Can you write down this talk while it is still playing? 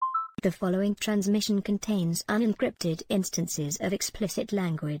The following transmission contains unencrypted instances of explicit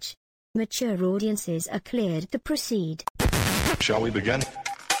language. Mature audiences are cleared to proceed. Shall we begin?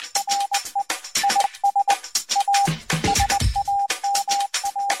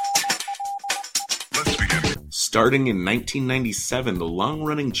 Let's begin. Starting in 1997, the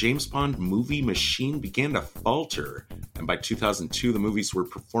long-running James Bond movie machine began to falter, and by 2002, the movies were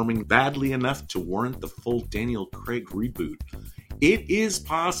performing badly enough to warrant the full Daniel Craig reboot. It is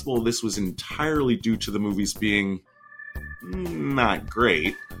possible this was entirely due to the movies being not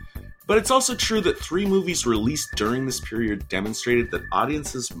great, but it's also true that 3 movies released during this period demonstrated that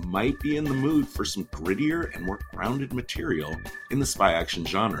audiences might be in the mood for some grittier and more grounded material in the spy action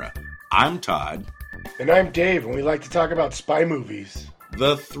genre. I'm Todd. And I'm Dave, and we like to talk about spy movies.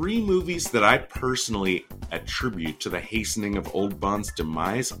 The 3 movies that I personally attribute to the hastening of old Bond's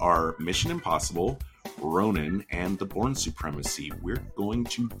demise are Mission Impossible, Ronin, and The Bourne Supremacy. We're going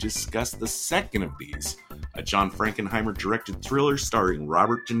to discuss the second of these, a John Frankenheimer-directed thriller starring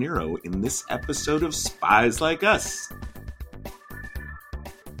Robert De Niro in this episode of Spies Like Us.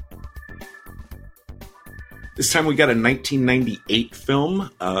 This time we got a 1998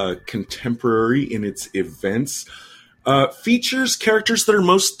 film, contemporary in its events. Features characters that are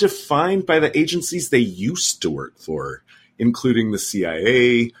most defined by the agencies they used to work for, including the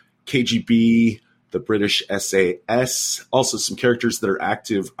CIA, KGB, the British SAS, also some characters that are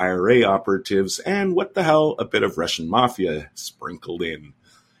active IRA operatives, and what the hell, a bit of Russian mafia sprinkled in.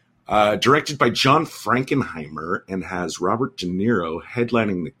 Directed by John Frankenheimer and has Robert De Niro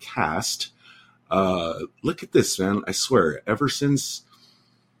headlining the cast. Look at this, man. I swear, ever since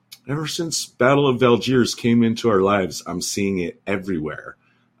Battle of Algiers came into our lives, I'm seeing it everywhere.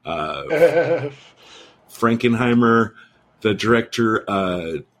 Frankenheimer, the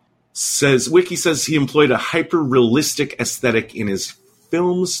director, Wiki says he employed a hyper-realistic aesthetic in his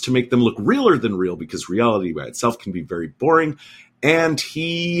films to make them look realer than real, because reality by itself can be very boring. And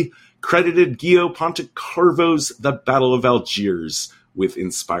he credited Guillermo Pontecorvo's The Battle of Algiers with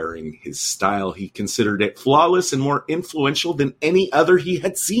inspiring his style. He considered it flawless and more influential than any other he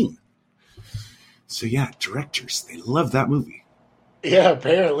had seen. So yeah, directors, they love that movie. Yeah,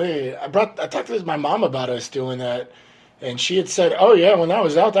 apparently. I talked to my mom about us doing that, and she had said, "Oh yeah, when that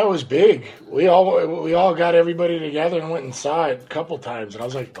was out, that was big. We all got everybody together and went inside a couple times." And I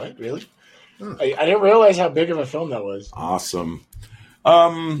was like, "What, really?" I didn't realize how big of a film that was. Awesome.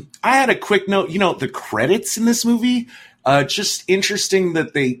 I had a quick note. The credits in this movie, just interesting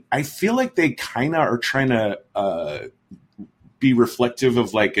that I feel like they kind of are trying to be reflective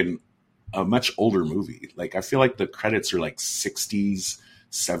of like a much older movie. Like, I feel like the credits are like 60s,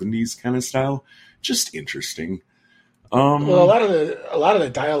 70s kind of style. Just interesting. Well, a lot of the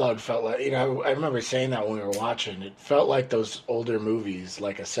dialogue felt like, I remember saying that when we were watching. It felt like those older movies,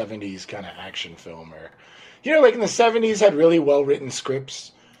 like a 70s kind of action film, or like in the 70s had really well written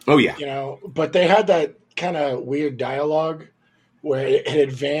scripts. Oh yeah. But they had that kind of weird dialogue where it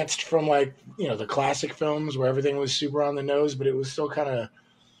advanced from like, the classic films where everything was super on the nose, but it was still kind of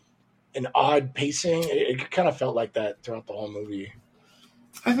an odd pacing. It kind of felt like that throughout the whole movie.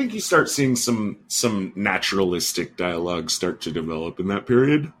 I think you start seeing some naturalistic dialogue start to develop in that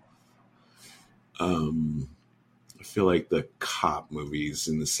period. I feel like the cop movies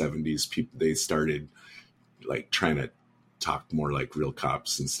in the 70s, they started like trying to talk more like real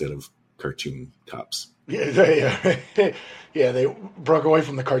cops instead of cartoon cops. Yeah, they broke away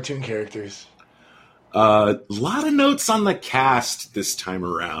from the cartoon characters. A lot of notes on the cast this time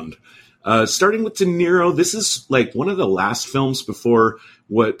around. Starting with De Niro, this is like one of the last films before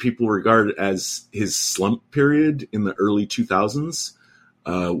what people regard as his slump period in the early 2000s,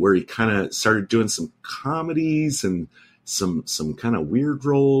 where he kind of started doing some comedies and some kind of weird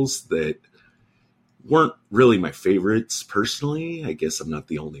roles that weren't really my favorites personally. I guess I'm not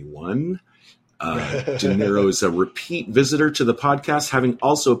the only one. De Niro is a repeat visitor to the podcast, having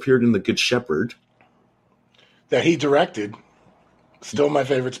also appeared in The Good Shepherd. That he directed. Still my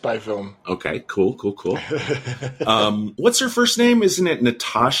favorite spy film. Okay, cool. What's her first name? Isn't it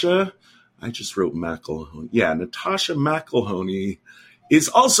Natasha? I just wrote McElhone. Yeah, Natasha McElhone is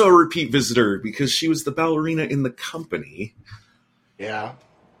also a repeat visitor because she was the ballerina in The Company. Yeah.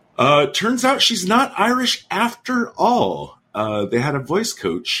 Turns out she's not Irish after all. They had a voice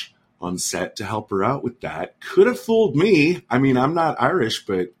coach on set to help her out with that. Could have fooled me. I mean, I'm not Irish,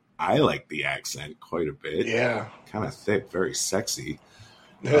 but I like the accent quite a bit. Yeah. Kind of thick, very sexy.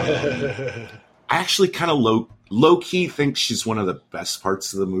 I actually kind of low-key think she's one of the best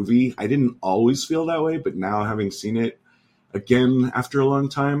parts of the movie. I didn't always feel that way, but now having seen it again after a long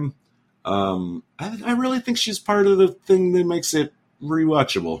time, I really think she's part of the thing that makes it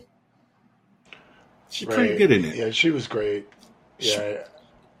rewatchable. She's pretty good in it. Yeah, she was great. Yeah,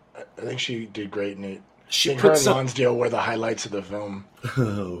 I think she did great in it. She I think her puts and up. Lonsdale were the highlights of the film.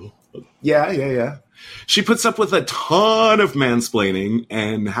 Oh, yeah. She puts up with a ton of mansplaining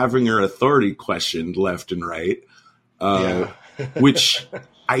and having her authority questioned left and right. Which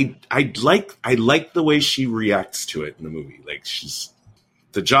I like the way she reacts to it in the movie. Like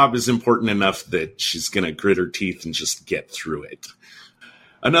the job is important enough that she's gonna grit her teeth and just get through it.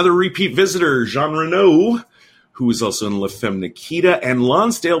 Another repeat visitor, Jean Reno, who is also in La Femme Nikita, and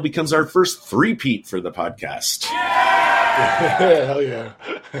Lonsdale becomes our first three-peat for the podcast. Hell yeah.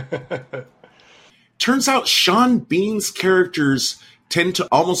 Turns out Sean Bean's characters tend to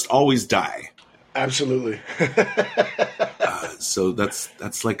almost always die. Absolutely. So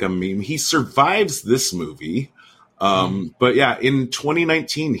that's like a meme. He survives this movie. But yeah, in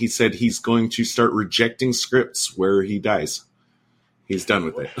 2019, he said he's going to start rejecting scripts where he dies. He's done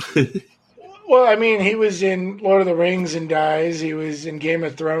with it. Well, I mean, he was in Lord of the Rings and dies. He was in Game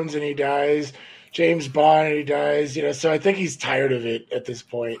of Thrones and he dies. James Bond and he dies. So I think he's tired of it at this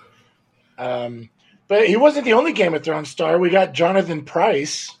point. But he wasn't the only Game of Thrones star. We got Jonathan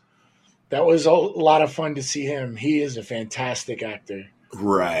Pryce. That was a lot of fun to see him. He is a fantastic actor.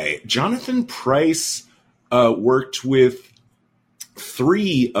 Right. Jonathan Pryce worked with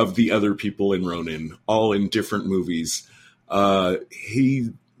 3 of the other people in Ronin, all in different movies.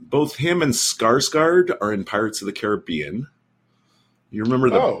 Both him and Skarsgård are in Pirates of the Caribbean. You remember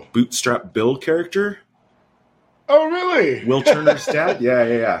the Bootstrap Bill character? Oh, really? Will Turner's dad?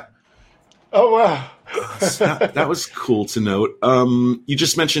 Yeah. Oh, wow. So that was cool to note. You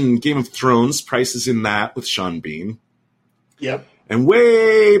just mentioned Game of Thrones. Price is in that with Sean Bean. Yep. And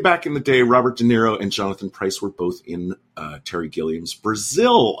way back in the day, Robert De Niro and Jonathan Pryce were both in Terry Gilliam's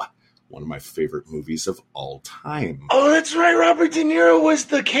Brazil, one of my favorite movies of all time. Oh, that's right. Robert De Niro was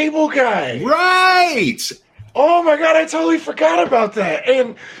the cable guy. Right. Oh, my God. I totally forgot about that.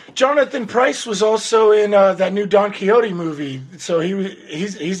 And Jonathan Pryce was also in that new Don Quixote movie. So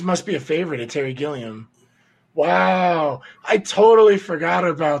he must be a favorite of Terry Gilliam. Wow. I totally forgot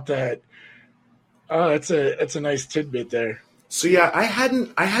about that. Oh, that's a nice tidbit there. So yeah, I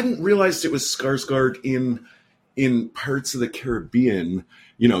hadn't realized it was Skarsgård in Pirates of the Caribbean.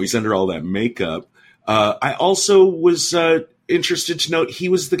 He's under all that makeup. I also was interested to note he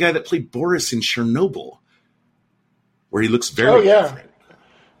was the guy that played Boris in Chernobyl, where he looks very different.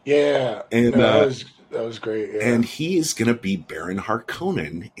 Yeah. And that was great. Yeah. And he is going to be Baron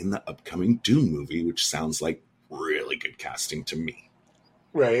Harkonnen in the upcoming Dune movie, which sounds like really good casting to me.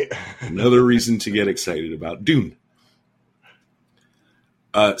 Right. Another reason to get excited about Dune.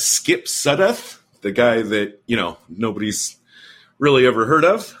 Skip Sudduth, the guy that, nobody's really ever heard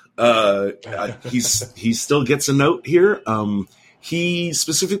of. He still gets a note here. He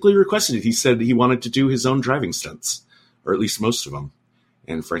specifically requested it. He said he wanted to do his own driving stunts, or at least most of them.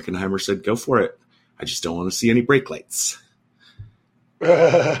 And Frankenheimer said, go for it. I just don't want to see any brake lights.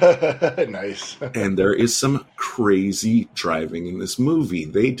 Nice. And there is some crazy driving in this movie.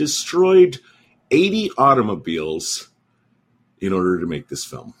 They destroyed 80 automobiles in order to make this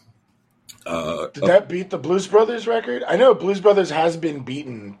film. Did that beat the Blues Brothers record? I know Blues Brothers has been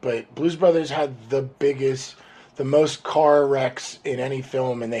beaten, but Blues Brothers had the most car wrecks in any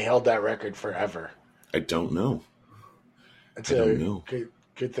film, and they held that record forever. I don't know. It's a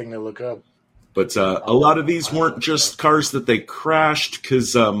good thing to look up. But a lot of these weren't just cars that they crashed,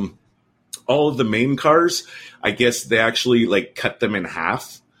 because all of the main cars, I guess they actually cut them in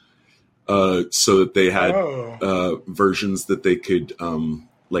half. So that they had versions that they could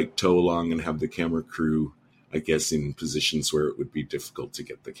tow along and have the camera crew, I guess, in positions where it would be difficult to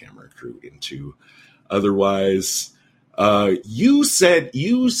get the camera crew into. Otherwise, I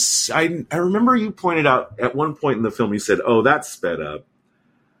remember you pointed out at one point in the film, you said, "Oh, that's sped up,"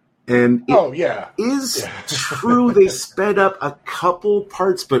 and it is true. They sped up a couple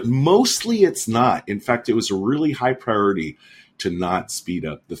parts, but mostly it's not. In fact, it was a really high priority to not speed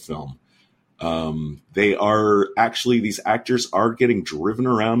up the film. These actors are getting driven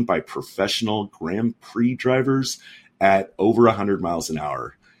around by professional Grand Prix drivers at over 100 miles an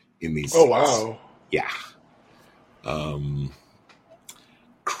hour in these. Oh, wow. Yeah.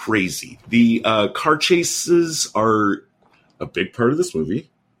 Crazy. The car chases are a big part of this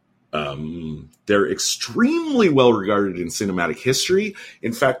movie. They're extremely well regarded in cinematic history.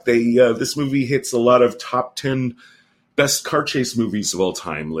 In fact, this movie hits a lot of top 10 best car chase movies of all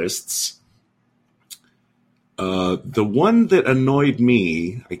time lists. The one that annoyed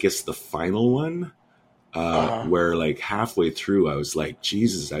me, I guess the final one, where halfway through I was like,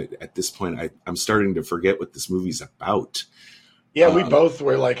 Jesus, at this point I'm starting to forget what this movie's about, Yeah, we both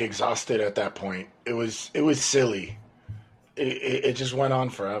were like exhausted at that point. It was silly. It just went on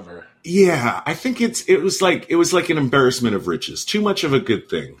forever. Yeah, I think it was like an embarrassment of riches. Too much of a good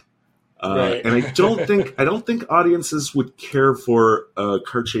thing. Right. And I don't think audiences would care for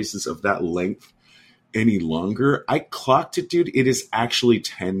car chases of that length any longer. I clocked it, dude. It is actually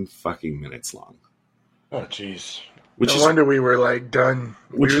 10 fucking minutes long. Oh, jeez. Which No is wonder we were like done.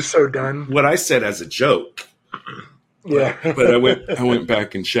 We were so done. what I said as a joke. Yeah. But I went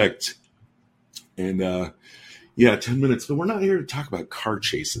back and checked. And yeah, 10 minutes. But we're not here to talk about car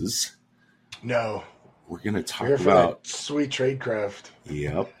chases. No. We're going to talk We're here for about that sweet tradecraft.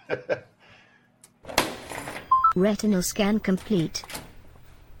 Yep. Retinal scan complete.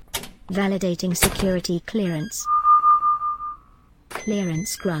 Validating security clearance.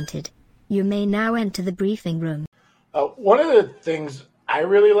 Clearance granted. You may now enter the briefing room. One of the things I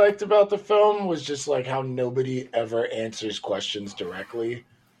really liked about the film was just like how nobody ever answers questions directly,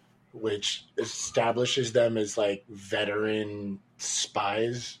 which establishes them as like veteran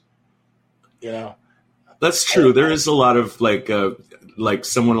spies. You know, That's true. There is a lot of like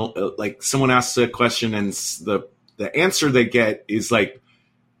someone asks a question and the answer they get is like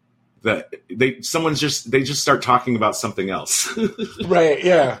they just start talking about something else. right?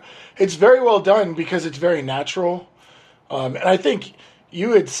 Yeah, it's very well done because it's very natural. And I think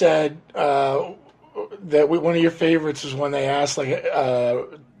you had said that one of your favorites was when they asked like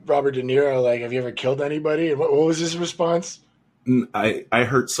Robert De Niro, like, "Have you ever killed anybody?" And what was his response? I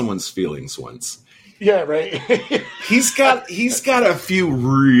hurt someone's feelings once. Yeah, right. He's got a few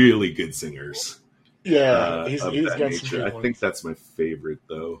really good singers. Yeah, he's of got that some nature. good I ones. think that's my favorite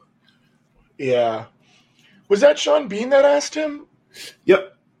though. Yeah. Was that Sean Bean that asked him?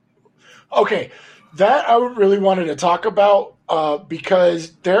 Yep. Okay, that I really wanted to talk about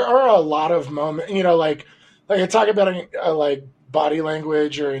because there are a lot of moments, you know, like I talk about like body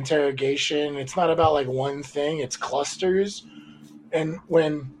language or interrogation. It's not about like one thing; it's clusters. And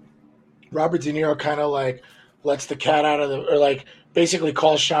when Robert De Niro kind of like lets the cat out of the, or like basically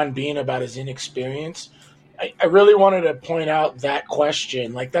calls Sean Bean about his inexperience, I really wanted to point out that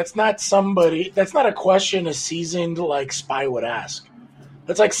question. Like that's not a question a seasoned like spy would ask.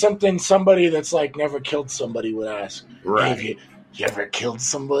 That's like somebody that's like never killed somebody would ask. Right. Hey, have you ever killed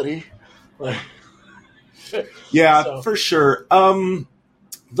somebody? Like, Yeah, So- for sure.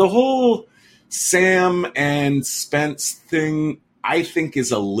 The whole Sam and Spence thing, I think,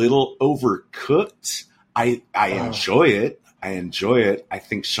 is a little overcooked. I enjoy it. I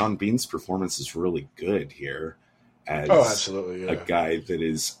think Sean Bean's performance is really good here as absolutely, yeah. a guy that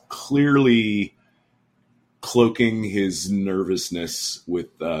is clearly cloaking his nervousness with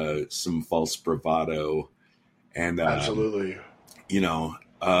some false bravado. And Absolutely. you know,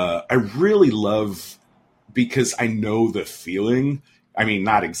 I really love, because I know the feeling. I mean,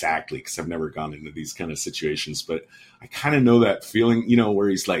 not exactly, because I've never gone into these kind of situations, but I kind of know that feeling, you know, where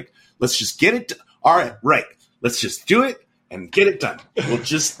he's like, let's just get it. All right, right. Let's just do it and get it done. We'll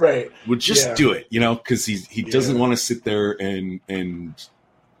just, Right. Yeah. do it, you know, because he doesn't want to sit there and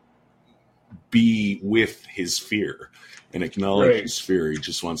be with his fear and acknowledge Right. his fear. He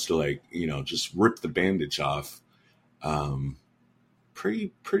just wants to, like, you know, just rip the bandage off.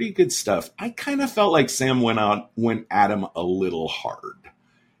 Pretty good stuff. I kind of felt like Sam went at him a little hard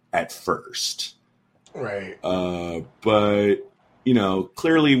at first. Right. But, you know,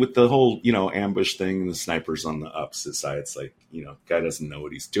 clearly with the whole, you know, ambush thing and the snipers on the opposite side, it's like, you know, guy doesn't know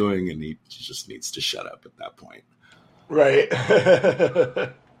what he's doing and he just needs to shut up at that point. Right.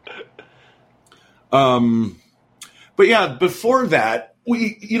 But yeah, before that,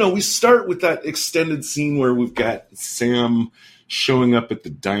 we start with that extended scene where we've got Sam showing up at the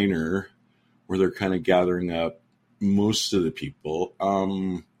diner where they're kind of gathering up most of the people.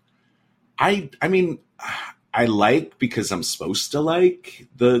 I mean, I like, because I'm supposed to like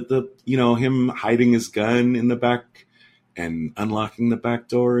the you know, him hiding his gun in the back and unlocking the back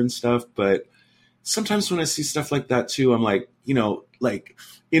door and stuff. But sometimes when I see stuff like that too, I'm like, you know, like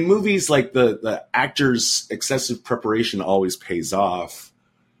in movies, like the actor's excessive preparation always pays off.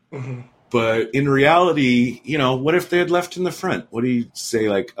 Mhm. But in reality, you know, what if they had left in the front? What do you say?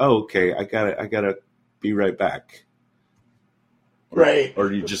 Like, oh, okay, I gotta be right back. Right. Or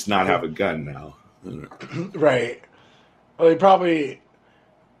do you just not have a gun now? Right. Well, they probably,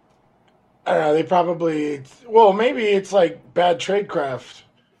 I don't know, well, maybe it's like bad tradecraft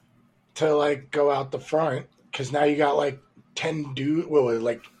to like go out the front, because now you got like 10 dudes,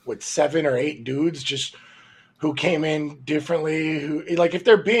 like 7 or 8 dudes just who came in differently, who, like, if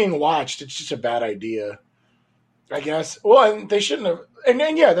they're being watched, it's just a bad idea, I guess. Well, and they shouldn't have,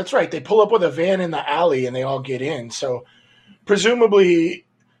 and yeah, that's right. They pull up with a van in the alley and they all get in. So presumably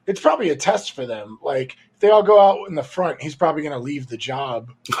it's probably a test for them. Like if they all go out in the front, he's probably going to leave the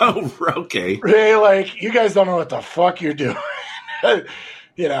job. Oh, okay. Really, like you guys don't know what the fuck you're doing,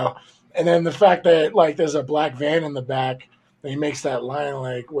 you know. And then the fact that like there's a black van in the back, and he makes that line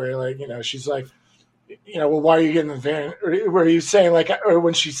like where like she's like, well, why are you getting the van? Or where he's saying like, or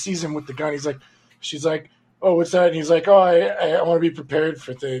when she sees him with the gun, she's like, oh, what's that? And he's like, oh, I want to be prepared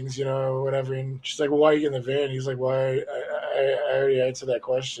for things, whatever. And she's like, well, why are you getting the van? And he's like, well, I already answered that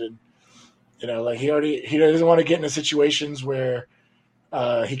question. Like he doesn't want to get into situations where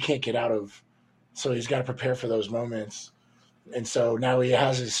he can't get out of. So he's got to prepare for those moments. And so now he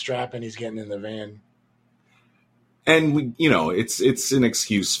has his strap and he's getting in the van. And it's an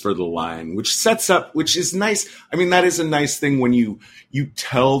excuse for the line, which is nice. I mean, that is a nice thing when you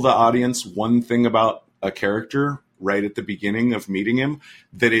tell the audience one thing about a character right at the beginning of meeting him.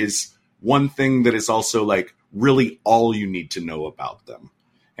 That is one thing that is also like really all you need to know about them.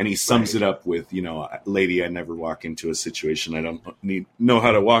 And he sums it up with, lady, I never walk into a situation I don't know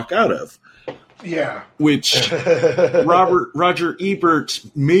how to walk out of. Yeah. Which Roger Ebert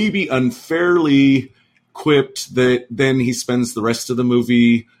maybe unfairly quipped that then he spends the rest of the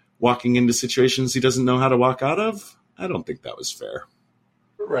movie walking into situations he doesn't know how to walk out of. I don't think that was fair.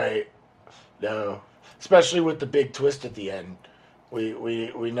 Right. No. Especially with the big twist at the end.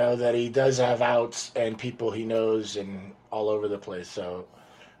 We know that he does have outs and people he knows and all over the place. So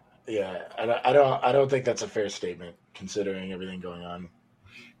yeah, I don't think that's a fair statement considering everything going on.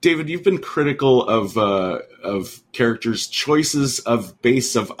 David, you've been critical of characters' choices of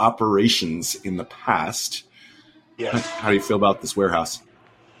base of operations in the past. Yes. How do you feel about this warehouse?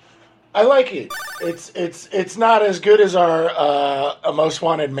 I like it. It's not as good as our A Most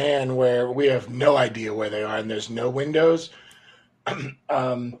Wanted Man, where we have no idea where they are and there's no windows.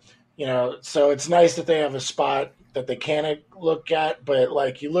 So it's nice that they have a spot that they can look at, but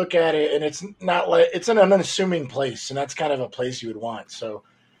like you look at it and it's not like it's an unassuming place, and that's kind of a place you would want. So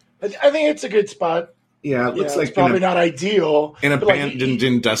I think it's a good spot. Yeah, it looks like it's probably not ideal. An abandoned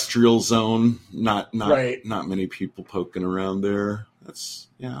industrial zone. Not right. Not many people poking around there.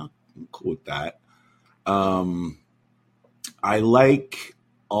 I'm cool with that. I like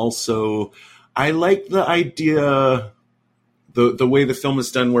the idea, the way the film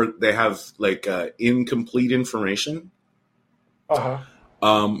is done, where they have like incomplete information. But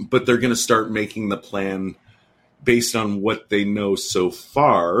they're going to start making the plan based on what they know so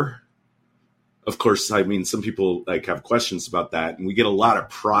far. Of course, I mean, some people like have questions about that, and we get a lot of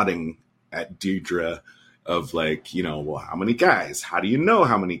prodding at Deirdre of like, well, how many guys? How do you know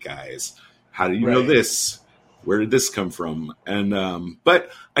how many guys? How do you know this? Where did this come from? And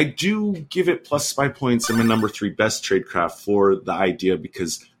but I do give it plus 5 points. I'm a number 3 best tradecraft for the idea,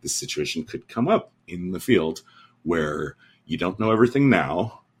 because this situation could come up in the field where you don't know everything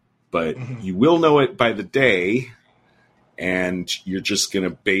now, but you will know it by the day, and you're just going to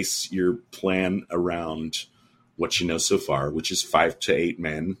base your plan around what you know so far, which is 5 to 8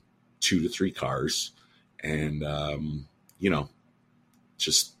 men, 2 to 3 cars, and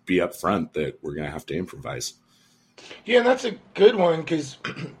just be upfront that we're going to have to improvise. Yeah, and that's a good one, because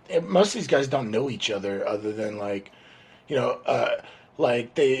most of these guys don't know each other other than like, other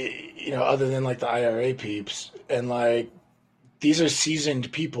than like the IRA peeps, and like these are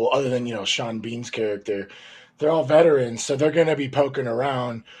seasoned people other than, Sean Bean's character. They're all veterans, so they're going to be poking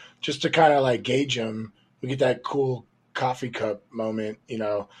around just to kind of like gauge them. We get that cool coffee cup moment,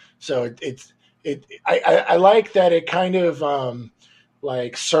 So I like that it kind of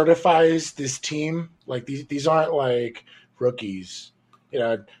like certifies this team. Like these aren't like rookies,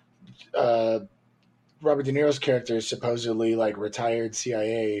 Robert De Niro's character is supposedly like retired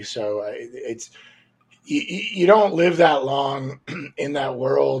CIA, so it's you don't live that long in that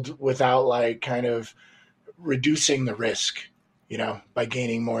world without like kind of reducing the risk, by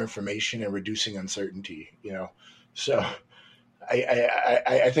gaining more information and reducing uncertainty, So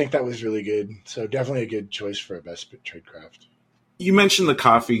I think that was really good. So definitely a good choice for a best tradecraft. You mentioned the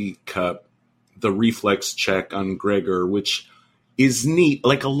coffee cup, the reflex check on Gregor, which is neat.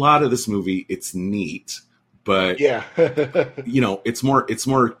 Like a lot of this movie, it's neat, but yeah, it's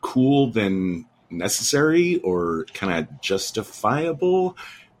more cool than necessary or kind of justifiable.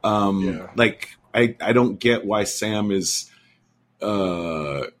 Like I don't get why Sam is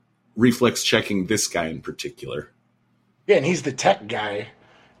reflex checking this guy in particular. Yeah, and he's the tech guy,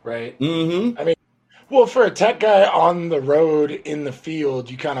 right? Mm-hmm. I mean, well, for a tech guy on the road in the field,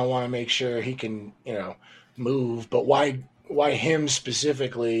 you kind of want to make sure he can, move. But why him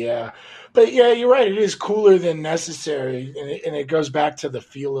specifically? Yeah. But yeah, you're right. It is cooler than necessary, and it goes back to the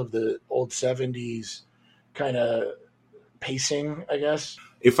feel of the old 70s kind of pacing, I guess.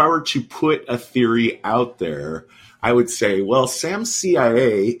 If I were to put a theory out there, I would say, well, Sam's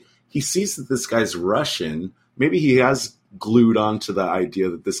CIA, he sees that this guy's Russian. Maybe he has glued onto the idea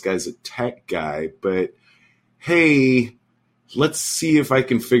that this guy's a tech guy, but hey, let's see if I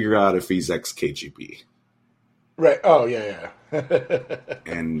can figure out if he's ex-KGB. Right. Oh, yeah.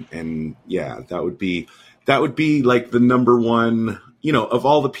 and yeah, that would be like the number one, of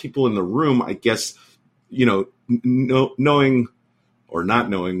all the people in the room, I guess, knowing or not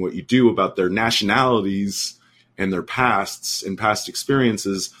knowing what you do about their nationalities and their pasts and past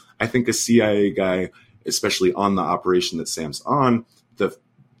experiences, I think a CIA guy, especially on the operation that Sam's on, the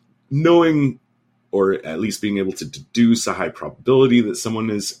knowing or at least being able to deduce a high probability that someone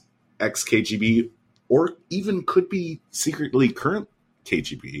is ex-KGB or even could be secretly current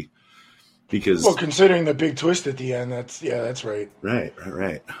KGB. Because, well, considering the big twist at the end, that's right.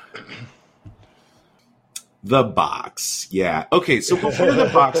 Right. The box. Yeah. Okay, so before the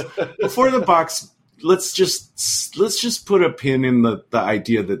box, let's just put a pin in the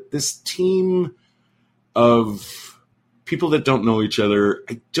idea that this team of people that don't know each other,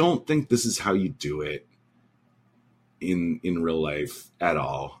 I don't think this is how you do it in real life at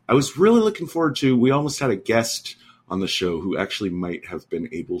all. I was really looking forward to, we almost had a guest on the show who actually might have been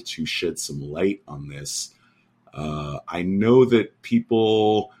able to shed some light on this. I know that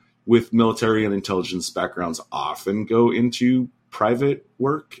people with military and intelligence backgrounds often go into private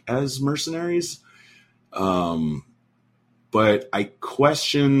work as mercenaries. But I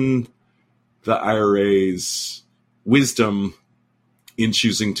question the IRA's wisdom in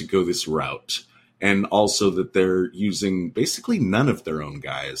choosing to go this route. And also that they're using basically none of their own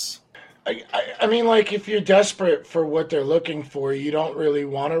guys. I mean, like, if you're desperate for what they're looking for, you don't really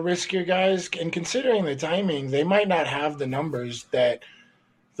want to risk your guys. And considering the timing, they might not have the numbers that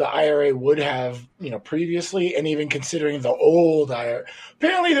the IRA would have, previously. And even considering the old IRA.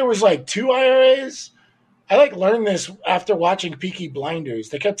 Apparently there was like 2 IRAs. I learned this after watching Peaky Blinders.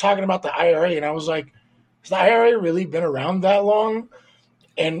 They kept talking about the IRA, and I was like, has the IRA really been around that long?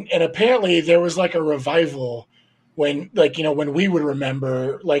 And apparently there was like a revival when, when we would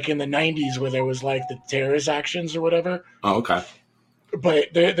remember, like in the 90s where there was like the terrorist actions or whatever. Oh, okay.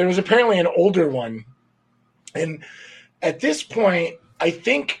 But there was apparently an older one. And at this point, I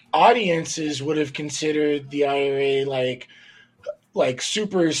think audiences would have considered the IRA like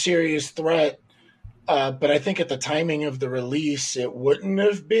super serious threat. But I think at the timing of the release, it wouldn't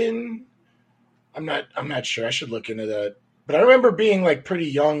have been. I'm not sure. I should look into that. But I remember being like pretty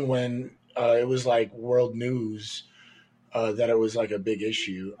young when it was like world news that it was like a big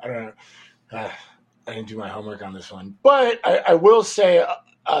issue. I don't know. I didn't do my homework on this one, but I will say,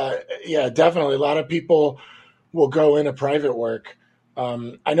 yeah, definitely a lot of people will go into private work.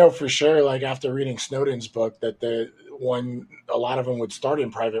 I know for sure, like after reading Snowden's book, that a lot of them would start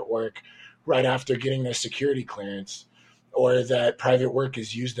in private work right after getting their security clearance, or that private work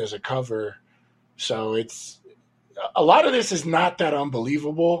is used as a cover. So a lot of this is not that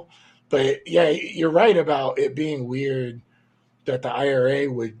unbelievable, but yeah, you're right about it being weird that the IRA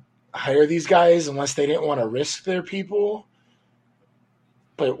would hire these guys unless they didn't want to risk their people.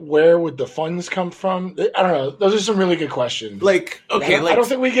 But where would the funds come from? I don't know. Those are some really good questions. I don't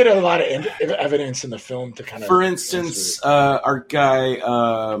think we get a lot of evidence in the film to kind of. For instance, our guy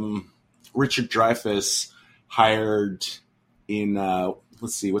Richard Dreyfuss hired in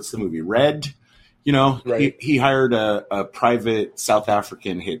let's see, what's the movie? Red. Right. He hired a private South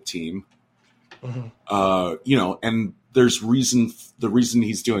African hit team. Mm-hmm. And there's the reason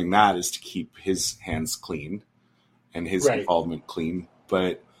he's doing that is to keep his hands clean and his involvement clean.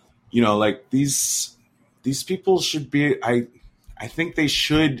 But, these people should be, I think they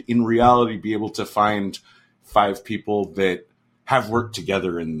should in reality be able to find 5 people that have worked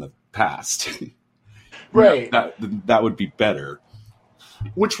together in the past. Right. That would be better.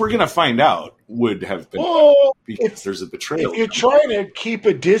 Which we're going to find out would have been because there's a betrayal. If you're trying to keep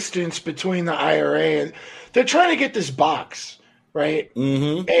a distance between the IRA and they're trying to get this box, right?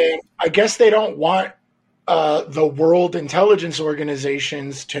 Mm-hmm. And I guess they don't want the world intelligence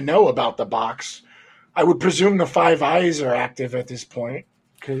organizations to know about the box. I would presume the Five Eyes are active at this point,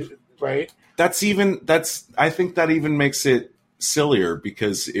 right? I think that even makes it sillier,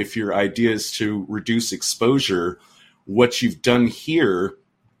 because if your idea is to reduce exposure, what you've done here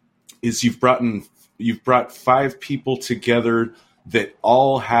is you've brought 5 people together that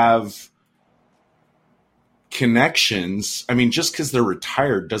all have connections. I mean, just because they're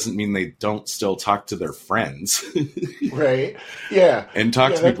retired doesn't mean they don't still talk to their friends. Right. Yeah. And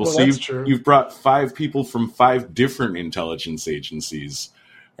talk to people. Well, so you've brought 5 people from 5 different intelligence agencies.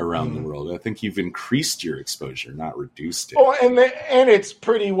 around the world. I think you've increased your exposure, not reduced it. Oh, and it's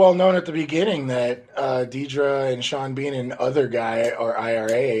pretty well known at the beginning that Deidre and Sean Bean and other guy are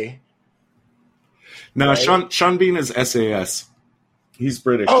IRA. No, right? Sean Bean is SAS. He's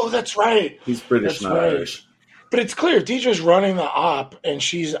British. Oh, that's right. He's British, That's not right. Irish. But it's clear Deidre's running the op and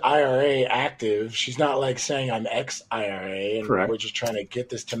she's IRA active. She's not like saying I'm ex-IRA and Correct. we're just trying to get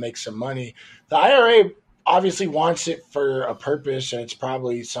this to make some money. The IRA obviously wants it for a purpose, and it's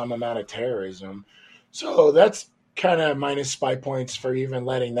probably some amount of terrorism. So that's kind of minus spy points for even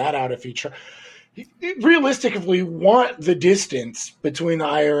letting that out if you try. Realistically, want the distance between the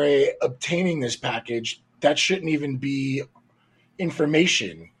IRA obtaining this package. That shouldn't even be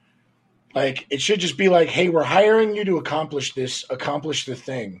information. Like, it should just be like, hey, we're hiring you to accomplish the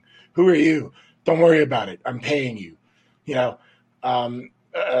thing. Who are you? Don't worry about it. I'm paying you. You know,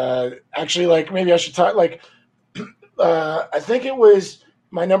 actually, like, maybe I should talk, like, I think it was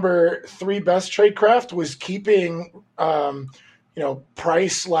my number 3 best tradecraft was keeping,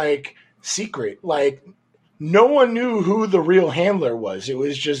 price, like, secret. Like, no one knew who the real handler was. It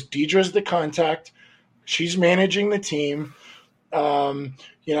was just Deidre's the contact. She's managing the team.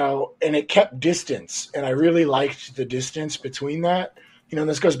 And it kept distance, and I really liked the distance between that. And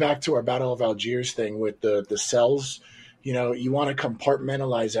this goes back to our Battle of Algiers thing with the cells. You want to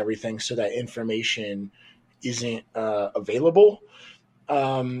compartmentalize everything so that information isn't available.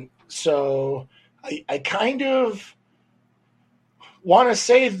 So I kind of want to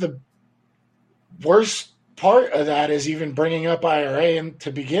say the worst part of that is even bringing up IRA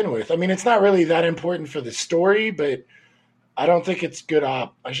to begin with. I mean, it's not really that important for the story, but I don't think it's good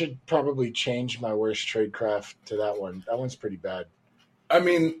op. I should probably change my worst tradecraft to that one. That one's pretty bad. I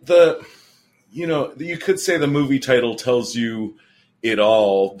mean, you could say the movie title tells you it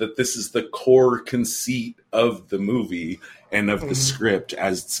all, that this is the core conceit of the movie and of the script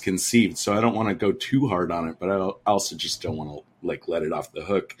as it's conceived. So I don't want to go too hard on it, but I also just don't want to let it off the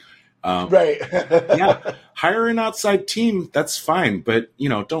hook. Right. Yeah. Hire an outside team. That's fine. But,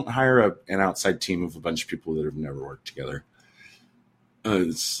 don't hire an outside team of a bunch of people that have never worked together.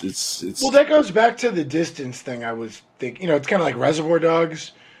 It's Well, that goes back to the distance thing. I was thinking, it's kind of like Reservoir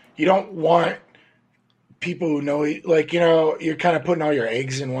Dogs. You don't want people who know, you're kind of putting all your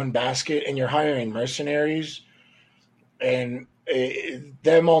eggs in one basket, and you're hiring mercenaries, and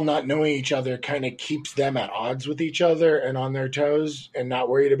them all not knowing each other kind of keeps them at odds with each other and on their toes and not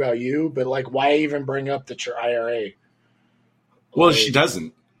worried about you. But why even bring up that you're IRA? Well, she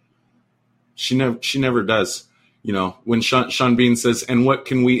doesn't. She never does. When Sean Bean says, "And what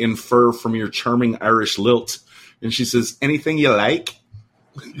can we infer from your charming Irish lilt?" and she says, "Anything you like."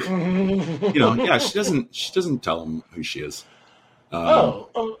 Yeah, she doesn't tell him who she is.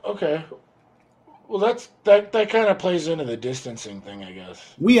 Okay. Well, that kind of plays into the distancing thing, I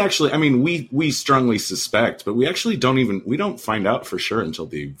guess. We actually, we strongly suspect, but we actually don't find out for sure until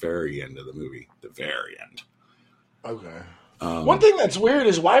the very end of the movie. The very end. Okay. One thing that's weird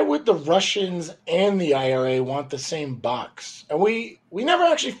is why would the Russians and the IRA want the same box? And we never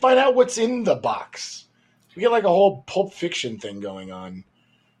actually find out what's in the box. We get like a whole Pulp Fiction thing going on.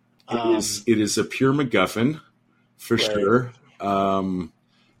 It is a pure MacGuffin, for sure.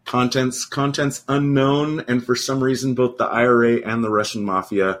 Contents unknown, and for some reason both the IRA and the Russian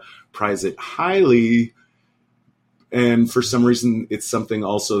mafia prize it highly. And for some reason it's something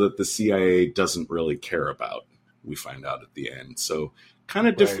also that the CIA doesn't really care about. We find out at the end. So kind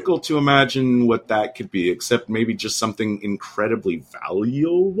of difficult to imagine what that could be, except maybe just something incredibly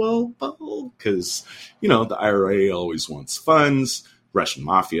valuable, because, the IRA always wants funds. Russian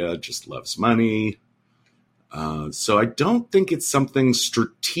mafia just loves money. So I don't think it's something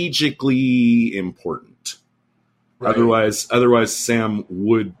strategically important. Right. Otherwise Sam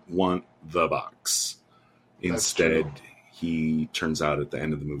would want the box. Instead, he turns out at the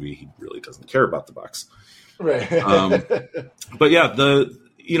end of the movie, he really doesn't care about the box. Right. But yeah,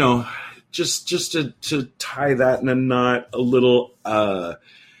 just to tie that in a knot a little,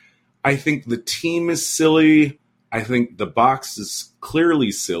 I think the team is silly. I think the box is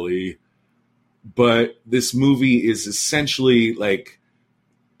clearly silly, but this movie is essentially like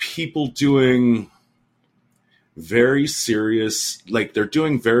people doing very serious, they're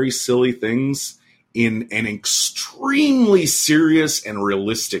doing very silly things in an extremely serious and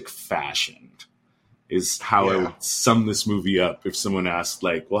realistic fashion. Is how I would sum this movie up. If someone asked,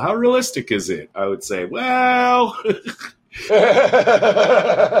 well, how realistic is it? I would say, well,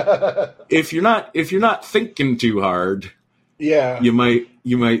 if you're not thinking too hard, you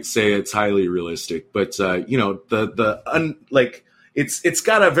might say it's highly realistic. But it's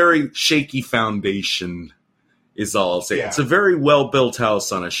got a very shaky foundation is all I'll say. Yeah. It's a very well-built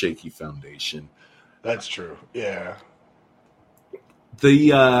house on a shaky foundation. That's true. Yeah.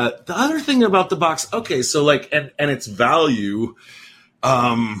 The other thing about the box, okay, so like, and its value,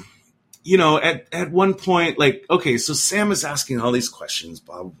 you know, at one point, like, okay, so Sam is asking all these questions,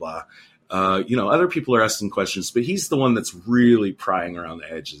 blah, blah, blah. You know, other people are asking questions, but he's the one that's really prying around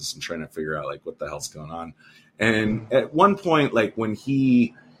the edges and trying to figure out, like, what the hell's going on. And at one point, like, when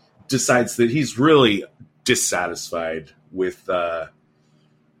he decides that he's really dissatisfied with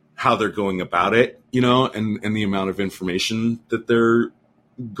how they're going about it, you know, and the amount of information that they're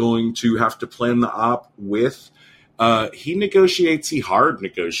going to have to plan the op with, he hard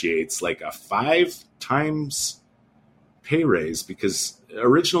negotiates like a 5 times pay raise, because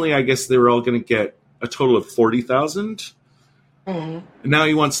originally I guess they were all going to get a total of 40,000. And now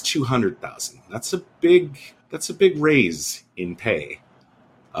he wants 200,000. That's a big raise in pay.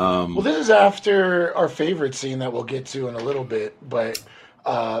 Well, this is after our favorite scene that we'll get to in a little bit, but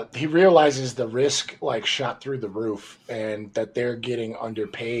he realizes the risk like shot through the roof and that they're getting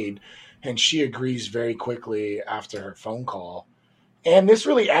underpaid, and she agrees very quickly after her phone call. And this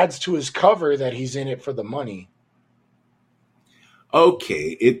really adds to his cover that he's in it for the money.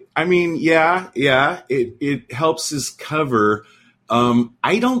 Okay, it helps his cover.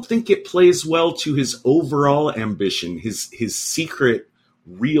 I don't think it plays well to his overall ambition, his secret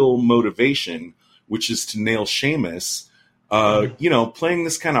real motivation, which is to nail Sheamus. You know, playing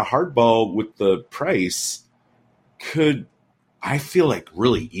this kind of hardball with the price I feel like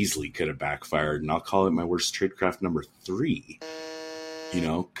really easily could have backfired, and I'll call it my worst tradecraft number 3. You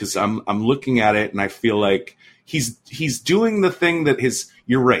know, because I'm looking at it and I feel like he's doing the thing that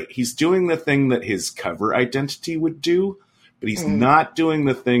you're right, he's doing the thing that his cover identity would do, but he's not doing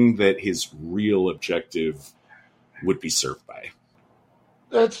the thing that his real objective would be served by.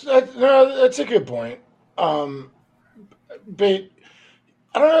 That's a good point. But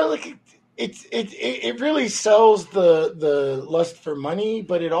I don't know, like it really sells the lust for money,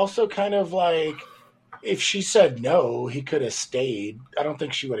 but it also kind of like, if she said no, he could have stayed. I don't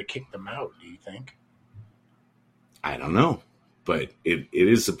think she would have kicked him out. Do you think? I don't know, but it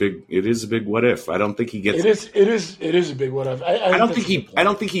is a big what if. I don't think he gets. It is a big what if. I don't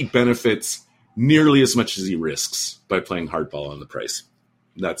think he benefits nearly as much as he risks by playing hardball on the price.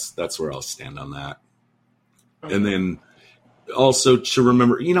 That's where I'll stand on that. Okay. And then also to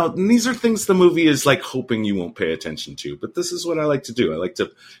remember, you know, these are things the movie is like hoping you won't pay attention to, but this is what I like to do. I like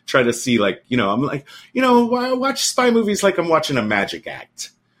to try to see, like, you know, I'm like, you know, I watch spy movies like I'm watching a magic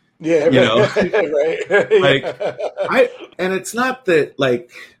act. Yeah, you know, right. And it's not that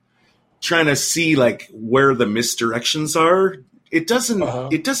like trying to see like where the misdirections are. It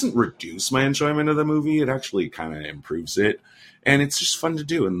doesn't reduce my enjoyment of the movie. It actually kind of improves it, and it's just fun to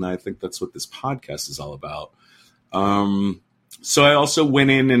do. And I think that's what this podcast is all about. So I also went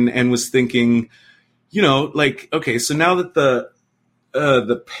in and was thinking, you know, like, okay, so now that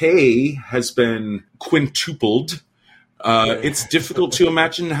the pay has been quintupled, it's difficult to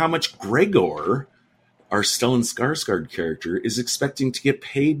imagine how much Gregor, our Stellan Skarsgård character, is expecting to get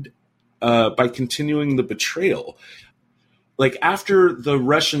paid by continuing the betrayal. Like, after the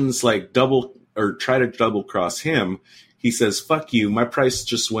Russians like try to double cross him, he says, "Fuck you, my price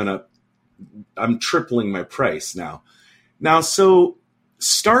just went up. I'm tripling my price now." So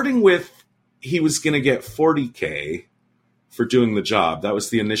starting with, he was going to get $40K for doing the job. That was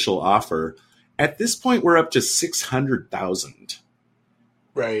the initial offer. At this point, we're up to $600,000.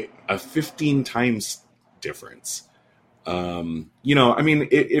 Right. A 15 times difference. You know, I mean,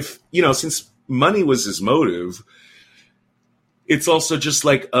 if, you know, since money was his motive, it's also just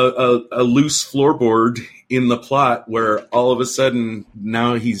like a loose floorboard in the plot where all of a sudden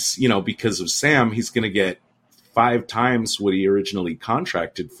now he's, you know, because of Sam, he's going to get 5 times what he originally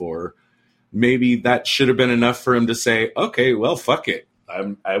contracted for. Maybe that should have been enough for him to say, okay, well, fuck it.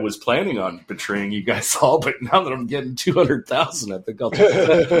 I was planning on betraying you guys all, but now that I'm getting 200,000, I think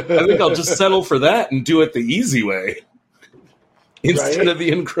I'll just settle for that and do it the easy way instead of the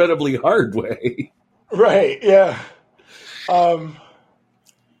incredibly hard way. Right. Yeah. Well,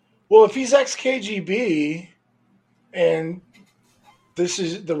 if he's ex-KGB and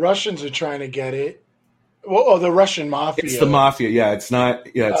the Russians are trying to get it. Well, the Russian mafia. It's the mafia. Yeah, it's not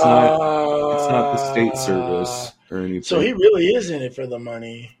the state service or anything. So he really is in it for the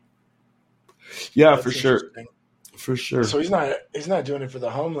money. Yeah, for sure. For sure. So he's not doing it for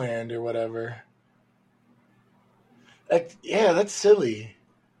the homeland or whatever. That's silly.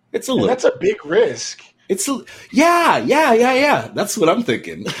 It's a little. That's a big risk. Yeah. That's what I'm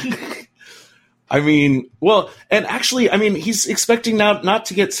thinking. I mean, well, and actually, I mean, he's expecting now not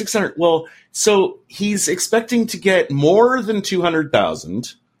to get 600. Well, so he's expecting to get more than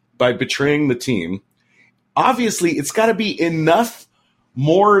 200,000 by betraying the team. Obviously, it's got to be enough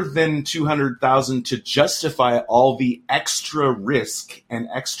more than 200,000 to justify all the extra risk and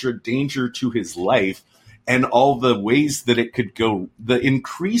extra danger to his life and all the ways that it could go, the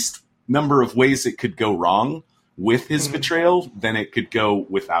increased number of ways it could go wrong with his betrayal than it could go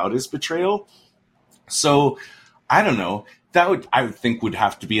without his betrayal. So, I don't know. That I would think would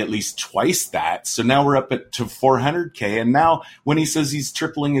have to be at least twice that. So now we're up to 400K. And now when he says he's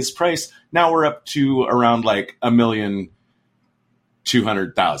tripling his price, now we're up to around like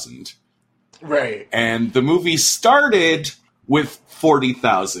 1,200,000. Right. And the movie started with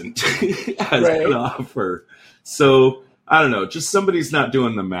 40,000 as an offer. So I don't know. Just somebody's not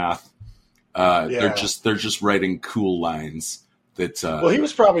doing the math. They're just writing cool lines. That well, he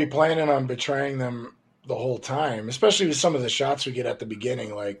was probably planning on betraying them the whole time, especially with some of the shots we get at the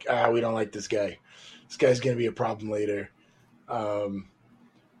beginning. Like, we don't like this guy. This guy's going to be a problem later.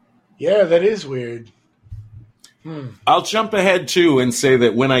 Yeah, that is weird. I'll jump ahead too and say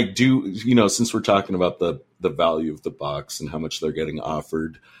that when I do, since we're talking about the value of the box and how much they're getting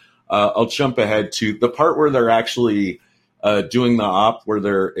offered, I'll jump ahead to the part where they're actually doing the op where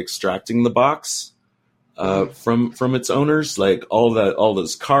they're extracting the box from its owners, like all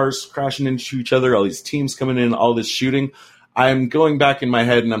those cars crashing into each other, all these teams coming in, all this shooting. I'm going back in my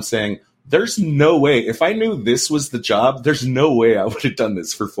head and I'm saying, there's no way, if I knew this was the job, there's no way I would have done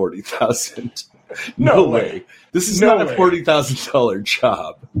this for 40,000. No way. This is not a $40,000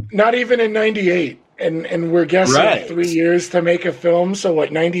 job. Not even in 98. And we're guessing 3 years to make a film. So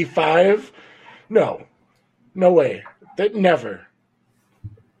what, 95? No way. That never.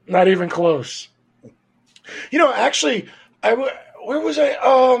 Not even close. Actually, where was I?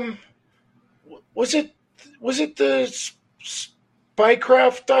 Was it the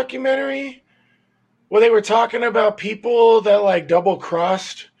Spycraft documentary where they were talking about people that like double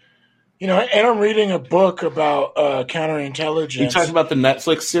crossed? And I'm reading a book about counterintelligence. You talking about the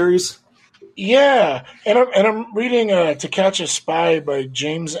Netflix series? Yeah, and I'm reading To Catch a Spy by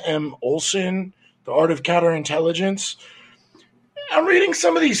James M. Olson, The Art of Counterintelligence. I'm reading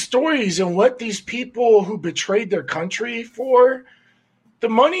some of these stories and what these people who betrayed their country for, the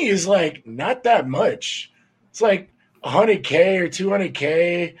money is like not that much. It's like 100K or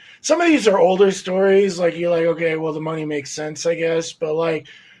 200K. Some of these are older stories. Like you're like, okay, well the money makes sense, I guess. But like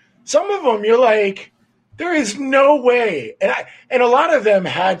some of them, you're like, there is no way. And a lot of them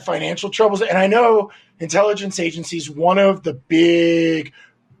had financial troubles. And I know intelligence agencies, one of the big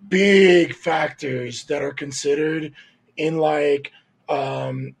factors that are considered in like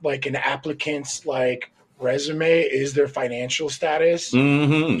an applicant's like resume is their financial status.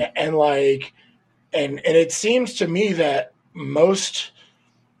 Mm-hmm. And it seems to me that most,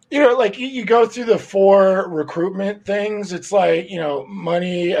 like you go through the 4 recruitment things. It's like,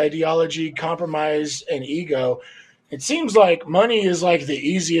 money, ideology, compromise, and ego. It seems like money is like the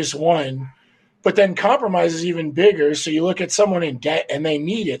easiest one, but then compromise is even bigger. So you look at someone in debt and they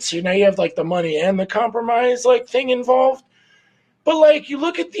need it. So now you have like the money and the compromise like thing involved. But, like, you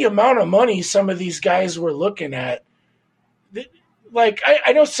look at the amount of money some of these guys were looking at. Like,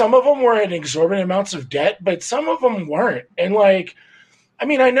 I know some of them were in exorbitant amounts of debt, but some of them weren't. And, like, I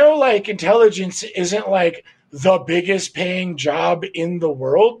mean, I know, like, intelligence isn't, like, the biggest paying job in the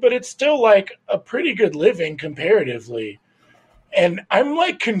world, but it's still, like, a pretty good living comparatively. And I'm,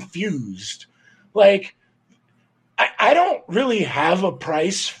 like, confused. Like, I don't really have a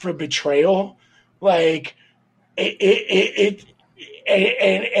price for betrayal. Like,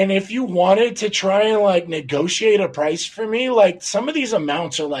 And if you wanted to try and like negotiate a price for me, like some of these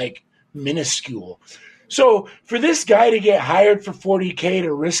amounts are like minuscule. So for this guy to get hired for 40K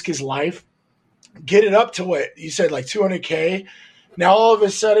to risk his life, get it up to what you said, like 200K. Now all of a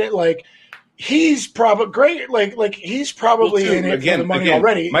sudden, like he's probably great. Like he's probably in it for the money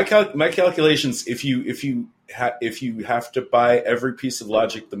already. My calculations, if you have to buy every piece of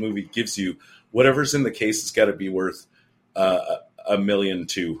logic the movie gives you, whatever's in the case has got to be worth $1.2 million.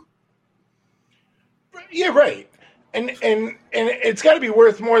 Yeah, right. And it's got to be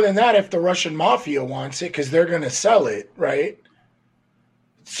worth more than that if the Russian mafia wants it because they're going to sell it, right?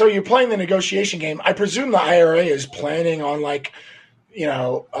 So you're playing the negotiation game. I presume the IRA is planning on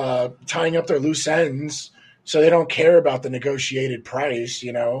tying up their loose ends so they don't care about the negotiated price,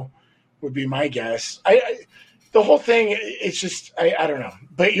 would be my guess. The whole thing, it's just, I don't know.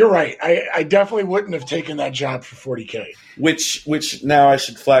 But you're right. I definitely wouldn't have taken that job for 40K. Which now I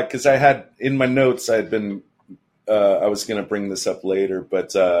should flag, because I had, in my notes, I had been I was going to bring this up later,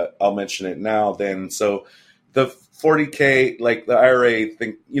 but I'll mention it now then. So the 40K, like the IRA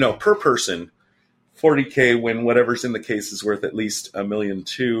thing, per person, 40K when whatever's in the case is worth at least $1.2 million.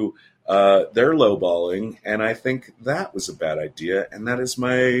 They're lowballing, and I think that was a bad idea. And that is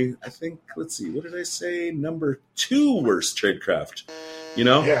let's see, what did I say? Number 2 worst tradecraft.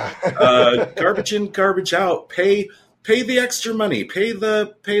 Yeah. Garbage in, garbage out. Pay the extra money. Pay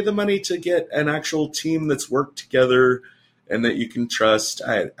the money to get an actual team that's worked together and that you can trust.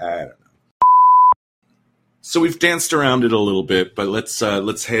 I don't know. So we've danced around it a little bit, but let's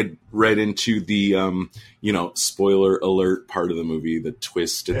head right into the spoiler alert part of the movie, the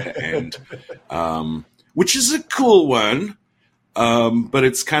twist at the end, which is a cool one, but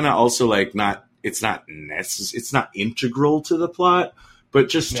it's kind of also like it's not integral to the plot. But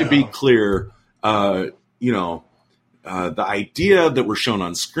just to be clear, the idea that we're shown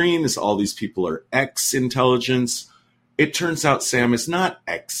on screen is all these people are ex-intelligence. It turns out Sam is not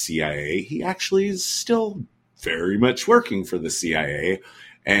ex-CIA. He actually is still very much working for the CIA.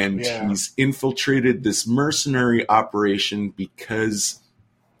 And he's infiltrated this mercenary operation because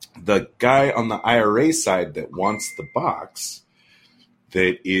the guy on the IRA side that wants the box,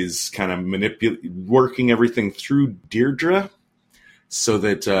 that is kind of working everything through Deirdre so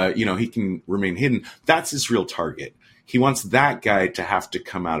that, he can remain hidden. That's his real target. He wants that guy to have to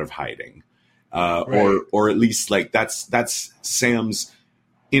come out of hiding. Or at least like that's Sam's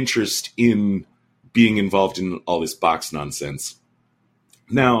interest in being involved in all this box nonsense.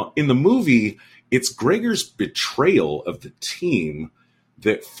 Now, in the movie, it's Gregor's betrayal of the team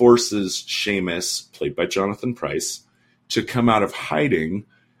that forces Seamus, played by Jonathan Pryce, to come out of hiding.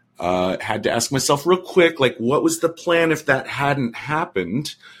 Had to ask myself real quick, like, what was the plan if that hadn't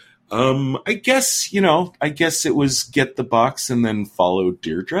happened? I guess it was get the box and then follow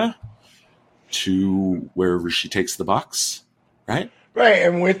Deirdre to wherever she takes the box, right? Right,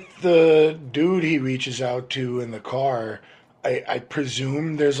 and with the dude he reaches out to in the car, I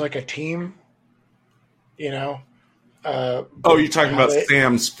presume there's like a team, you're talking about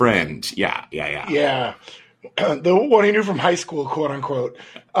Sam's friend. Yeah. Yeah, the one he knew from high school, quote unquote.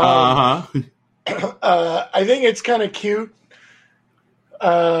 I think it's kind of cute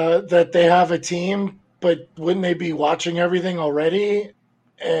that they have a team, but wouldn't they be watching everything already?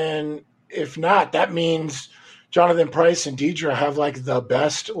 And if not, that means Jonathan Pryce and Deirdre have like the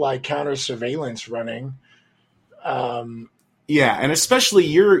best like counter surveillance running. Yeah, and especially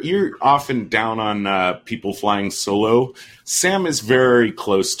you're often down on people flying solo. Sam is very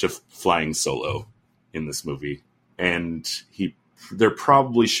close to flying solo in this movie, and there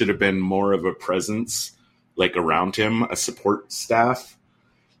probably should have been more of a presence like around him, a support staff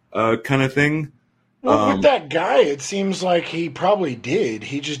kind of thing. Well, with that guy, it seems like he probably did.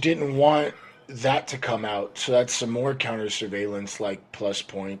 He just didn't want that to come out. So that's some more counter surveillance, like plus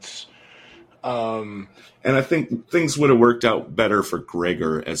points. And I think things would have worked out better for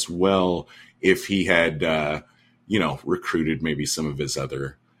Gregor as well if he had, recruited maybe some of his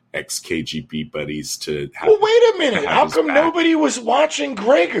other ex-KGB buddies to have. Well, wait a minute. How come nobody was watching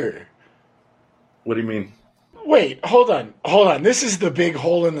Gregor? What do you mean? Wait, hold on. This is the big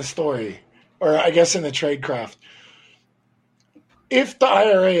hole in the story, or I guess in the tradecraft. If the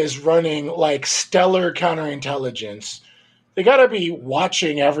IRA is running like stellar counterintelligence, they got to be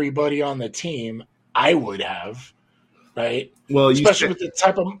watching everybody on the team. I would have, right? Well, especially with the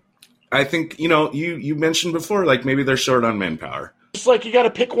type of. I think you mentioned before, like maybe they're short on manpower. It's like you got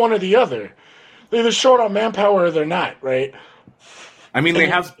to pick one or the other. They're either short on manpower or they're not, right? I mean,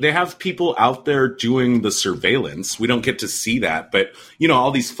 they have people out there doing the surveillance. We don't get to see that, but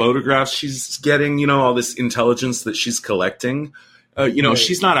all these photographs she's getting, all this intelligence that she's collecting. Right.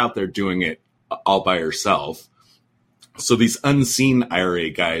 She's not out there doing it all by herself. So these unseen IRA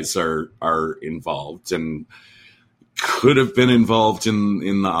guys are involved and could have been involved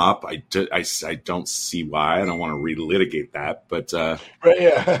in the op. I don't see why. I don't want to relitigate that, but right,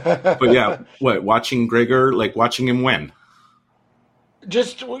 yeah. But yeah, watching Gregor, like watching him when?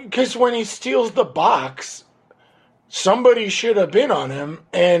 Just because when he steals the box, somebody should have been on him.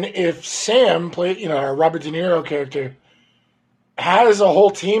 And if Sam, our Robert De Niro character, has a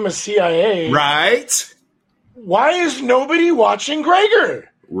whole team of CIA, right? Why is nobody watching Gregor?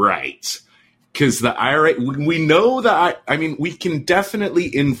 Right. Because the IRA, we know that, we can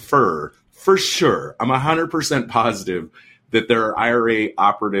definitely infer, for sure, I'm 100% positive that there are IRA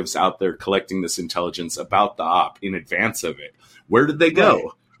operatives out there collecting this intelligence about the op in advance of it. Where did they go?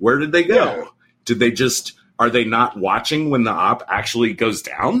 Right. Where did they go? Yeah. Are they not watching when the op actually goes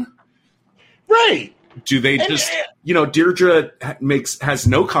down? Right. Do they Deirdre has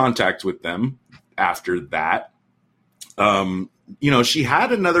no contact with them after that. She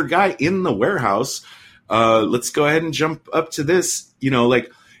had another guy in the warehouse. Let's go ahead and jump up to this.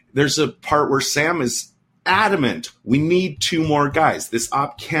 There's a part where Sam is adamant, we need 2 more guys. This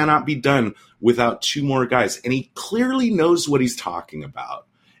op cannot be done without 2 more guys. And he clearly knows what he's talking about.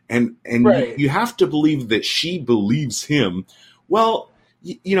 And Right. you have to believe that she believes him. Well,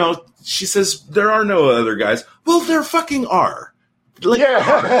 she says, there are no other guys. Well, there fucking are.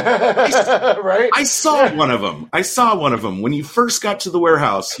 Yeah. Right. I saw one of them. When he first got to the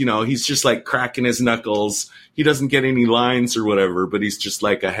warehouse, he's just like cracking his knuckles. He doesn't get any lines or whatever, but he's just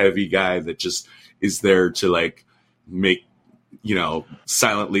like a heavy guy that just is there to like make,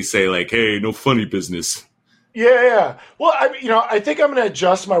 silently say like, hey, no funny business. Yeah. Well, I think I'm going to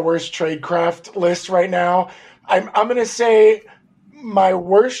adjust my worst tradecraft list right now. I'm going to say my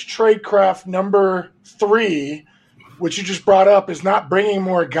worst tradecraft number 3, which you just brought up, is not bringing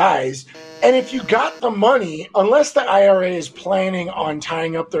more guys. And if you got the money, unless the IRA is planning on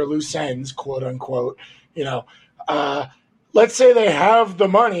tying up their loose ends, quote unquote, let's say they have the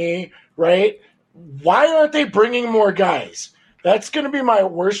money, right? Why aren't they bringing more guys? That's going to be my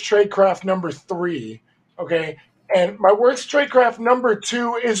worst tradecraft number 3. Okay. And my worst tradecraft number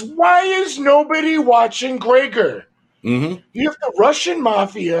 2 is, why is nobody watching Gregor? Mm-hmm. You have the Russian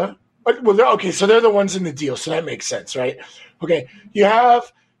mafia. Okay, so they're the ones in the deal, so that makes sense, right? Okay, you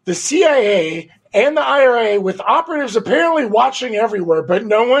have the CIA and the IRA with operatives apparently watching everywhere, but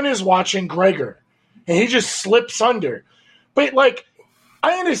no one is watching Gregor. And he just slips under. But,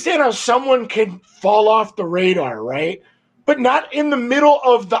 I understand how someone can fall off the radar, right? But not in the middle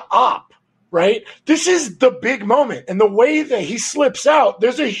of the op, right? This is the big moment. And the way that he slips out,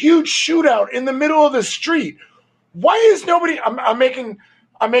 there's a huge shootout in the middle of the street. Why is nobody... I'm making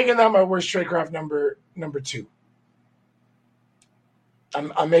that my worst tradecraft number 2.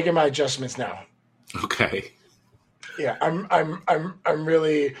 I'm making my adjustments now. Okay. Yeah, I'm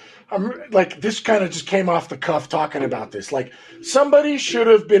really this kind of just came off the cuff talking about this. Like, somebody should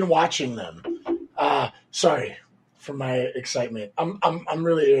have been watching them. Sorry for my excitement. I'm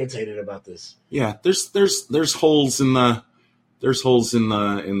really irritated about this. Yeah, there's holes in the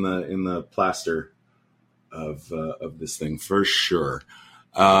plaster of this thing for sure.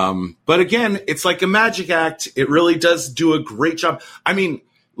 But again, it's like a magic act. It really does do a great job.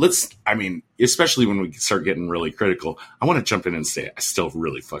 Especially when we start getting really critical, I want to jump in and say I still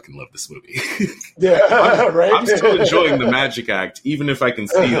really fucking love this movie. Yeah, right. I'm still enjoying the magic act, even if I can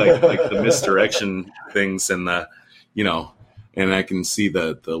see like the misdirection things and and I can see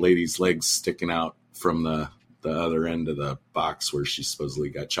the lady's legs sticking out from the other end of the box where she supposedly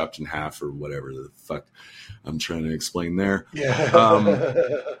got chopped in half or whatever the fuck I'm trying to explain there. Yeah.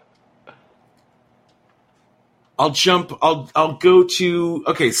 I'll go to,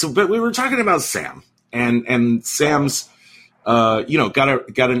 okay. So, but we were talking about Sam and Sam's, got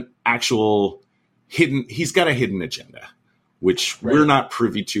an actual he's got a hidden agenda, which we're not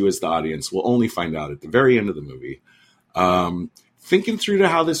privy to as the audience. We'll only find out at the very end of the movie. Thinking through to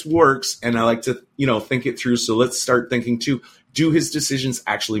how this works. And I like to, think it through. So let's start thinking too, do his decisions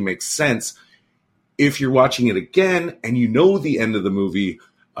actually make sense? If you're watching it again and the end of the movie,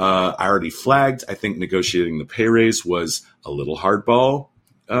 I already flagged, I think negotiating the pay raise was a little hardball,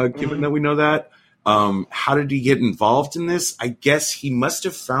 given that we know that. How did he get involved in this? I guess he must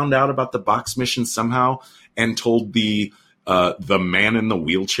have found out about the box mission somehow and told the man in the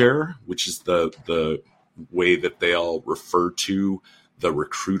wheelchair, which is the way that they all refer to the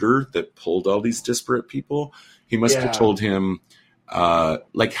recruiter that pulled all these disparate people. He must have told him, how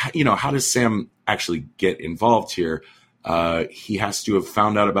does Sam actually get involved here? He has to have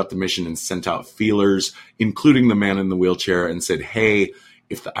found out about the mission and sent out feelers, including the man in the wheelchair, and said, hey,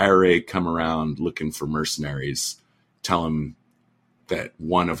 if the IRA come around looking for mercenaries, tell them that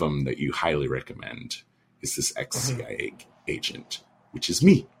one of them that you highly recommend is this ex-CIA agent, which is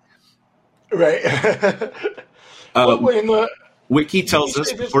me. Right. Wiki tells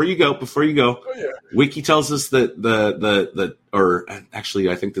us, before you go, Wiki tells us that or actually,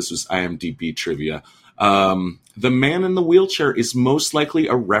 I think this was IMDb trivia. The man in the wheelchair is most likely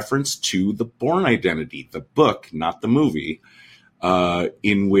a reference to The Bourne Identity, the book, not the movie,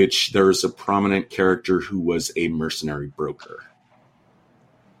 in which there is a prominent character who was a mercenary broker.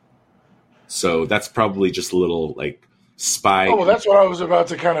 So that's probably just a little spy. Oh, that's what I was about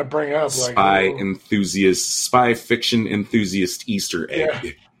to kind of bring up. Spy fiction enthusiast Easter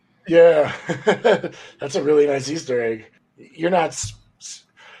egg. Yeah. That's a really nice Easter egg. That's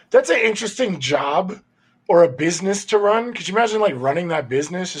an interesting job or a business to run. Could you imagine running that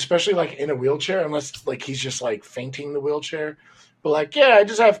business, especially in a wheelchair, unless he's just fainting the wheelchair? But I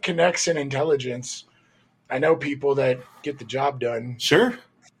just have connects and intelligence. I know people that get the job done Sure.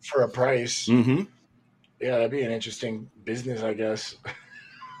 for a price. Mm-hmm. Yeah, that'd be an interesting business, I guess.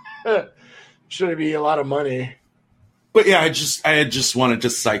 Should it be a lot of money? But yeah, I had just wanted to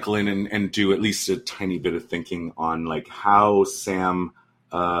cycle in and do at least a tiny bit of thinking on like how Sam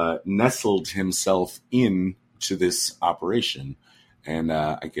nestled himself into this operation, and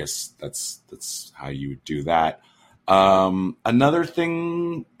I guess that's how you would do that. Another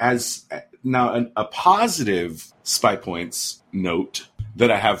thing, as now a positive Spy Points note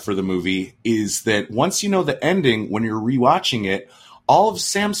that I have for the movie is that once you know the ending, when you're rewatching it, all of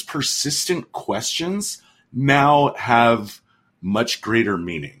Sam's persistent questions now have much greater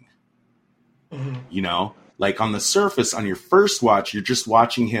meaning. Mm-hmm. You know, like on the surface, on your first watch, you're just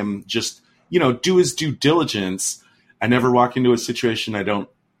watching him just, do his due diligence. I never walk into a situation I don't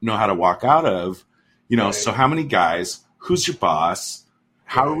know how to walk out of, Right. So how many guys, who's your boss?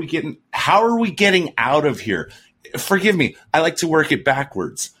 How are we getting out of here? Forgive me. I like to work it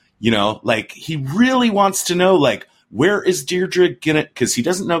backwards, like he really wants to know, like, where is Deirdre gonna, cause he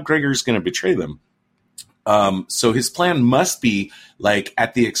doesn't know Gregor's going to betray them. So his plan must be like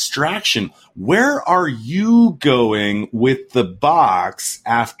at the extraction, where are you going with the box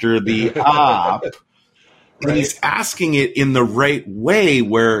after the op? Right. And he's asking it in the right way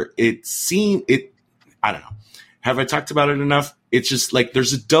where it seemed I don't know. Have I talked about it enough? It's just like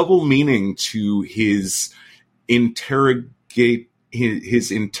there's a double meaning to his his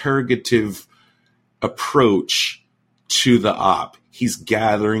interrogative approach to the op. He's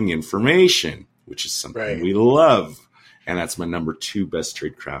gathering information, which is something Right. we love. And that's my number 2 best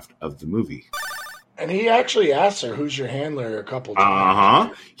tradecraft of the movie. And he actually asks her, "Who's your handler?" a couple times. Uh-huh.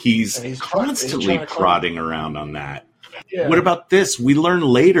 He's And he's constantly trying to prodding around on that. Yeah. What about this? We learn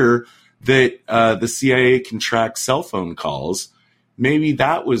later that the CIA can track cell phone calls. Maybe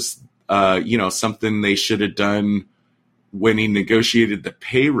that was, something they should have done when he negotiated the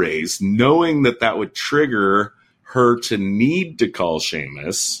pay raise, knowing that would trigger her to need to call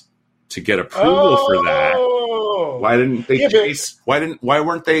Seamus to get approval for that. Why didn't they why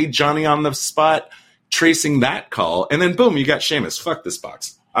weren't they Johnny on the spot tracing that call? And then boom, you got Seamus. Fuck this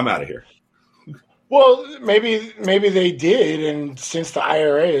box. I'm out of here. Well, maybe they did, and since the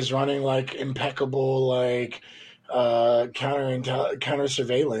IRA is running like impeccable, like counter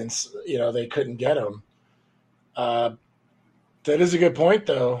surveillance, they couldn't get him. That is a good point,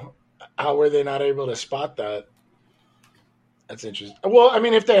 though. How were they not able to spot that? That's interesting. Well, I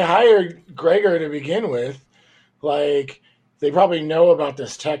mean, if they hired Gregor to begin with, like they probably know about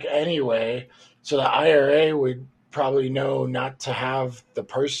this tech anyway, so the IRA would probably know not to have the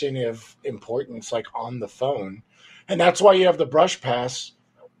person of importance like on the phone, and that's why you have the brush pass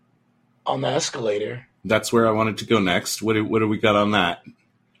on the escalator. That's where I wanted to go next. What do we got on that?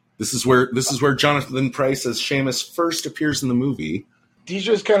 This is where Jonathan Pryce as Seamus first appears in the movie. He's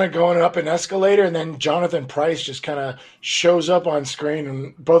just kind of going up an escalator, and then Jonathan Pryce just kind of shows up on screen,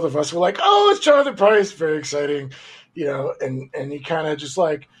 and both of us were like, "Oh, it's Jonathan Pryce!" Very exciting, And he kind of just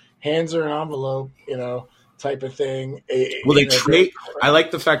like hands her an envelope, type of thing. Well, they trade. I like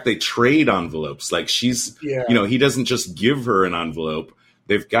the fact they trade envelopes. Like she's, he doesn't just give her an envelope.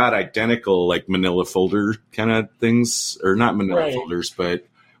 They've got identical like manila folder kind of things, or not manila folders, but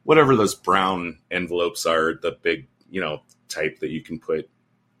whatever those brown envelopes are, the big, type that you can put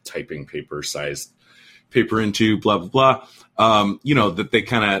typing paper sized paper into, blah, blah, blah. That they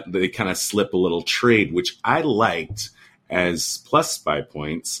kind of slip a little trade, which I liked as plus Spy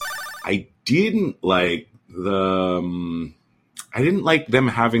Points. I didn't like them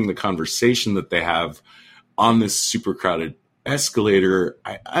having the conversation that they have on this super crowded escalator.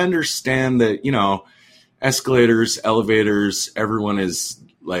 I understand that, escalators, elevators, everyone is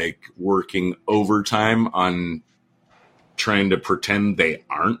like working overtime on trying to pretend they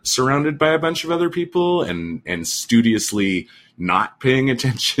aren't surrounded by a bunch of other people and studiously not paying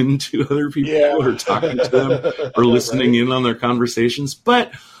attention to other people or talking to them or listening in on their conversations.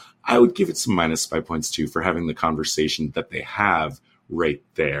 But I would give it some minus Spy Points too for having the conversation that they have right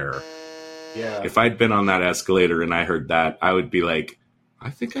there. Yeah. If I'd been on that escalator and I heard that, I would be like, I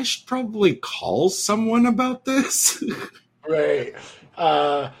think I should probably call someone about this. Right.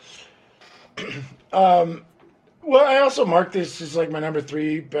 Well, I also marked this as like my number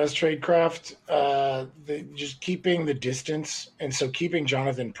 3 best tradecraft. Just keeping the distance, and so keeping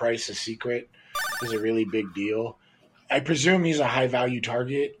Jonathan Pryce a secret is a really big deal. I presume he's a high value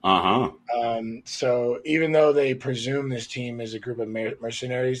target. So even though they presume this team is a group of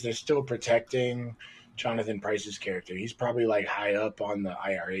mercenaries, they're still protecting Jonathan Pryce's character. He's probably like high up on the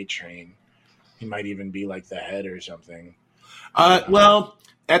IRA train. He might even be like the head or something. Well,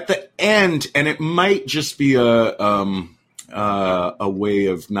 at the end, and it might just be a way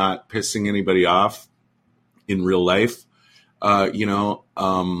of not pissing anybody off in real life, or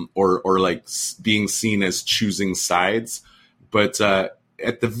like being seen as choosing sides. But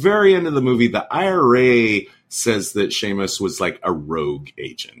at the very end of the movie, the IRA says that Seamus was like a rogue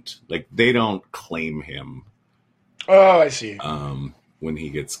agent. Like they don't claim him. Oh, I see. When he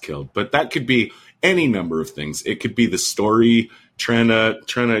gets killed, but that could be any number of things. It could be the story trying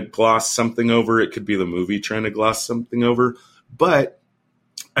to gloss something over. It could be the movie trying to gloss something over. But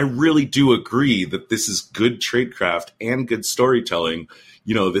I really do agree that this is good tradecraft and good storytelling.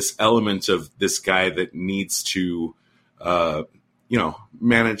 This element of this guy that needs to,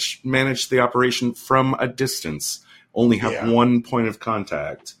 manage the operation from a distance, only have one point of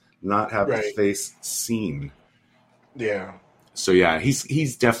contact, not have the face seen. Yeah. So yeah,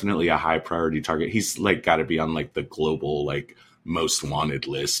 he's definitely a high priority target. He's like got to be on like the global like most wanted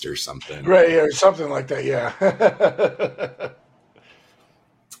list or something. Right, yeah, or something like that, yeah.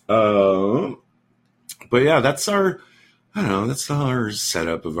 But yeah, that's our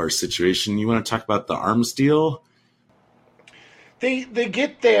setup of our situation. You want to talk about the arms deal? They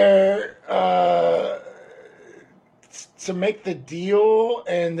get there to make the deal,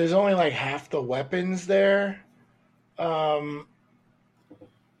 and there's only like half the weapons there. And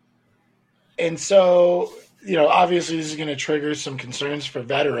so, obviously this is going to trigger some concerns for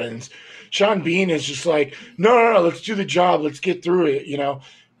veterans. Sean Bean is just like, no, let's do the job. Let's get through it,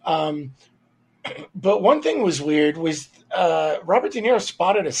 But one thing was weird was Robert De Niro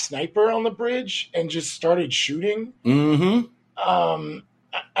spotted a sniper on the bridge and just started shooting. Mm-hmm. I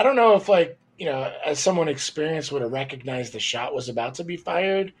don't know if as someone experienced would have recognized the shot was about to be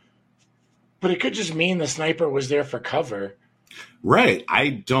fired, but it could just mean the sniper was there for cover. Right.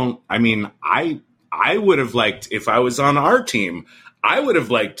 I would have liked, if I was on our team, I would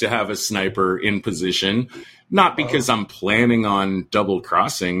have liked to have a sniper in position, not because I'm planning on double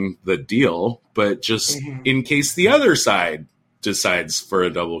crossing the deal, but just in case the other side decides for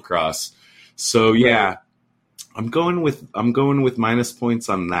a double cross. So yeah, I'm going with minus points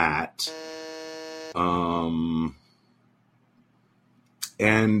on that.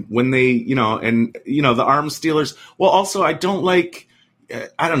 And when they, the arms dealers, well, also I don't like,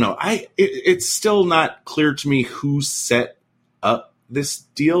 I don't know. It's still not clear to me who set up this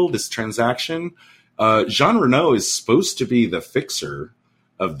deal, this transaction. Jean Reno is supposed to be the fixer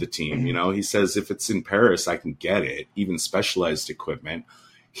of the team. He says, if it's in Paris, I can get it, even specialized equipment.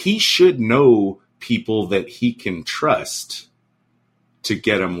 He should know people that he can trust to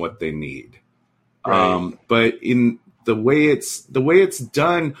get them what they need. Right. But in the way it's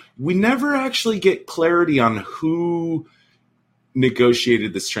done, we never actually get clarity on who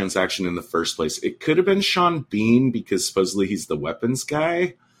negotiated this transaction in the first place. It could have been Sean Bean because supposedly he's the weapons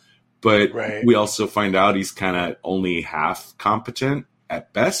guy, but we also find out he's kind of only half competent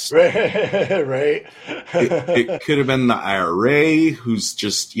at best. Right. It could have been the IRA who's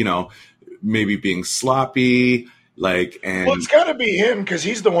just, maybe being sloppy. Well, it's got to be him because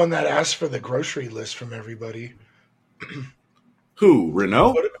he's the one that asked for the grocery list from everybody. Who,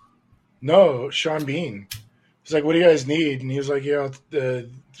 Renault? No, Sean Bean. He's like, what do you guys need? And he was like, Robert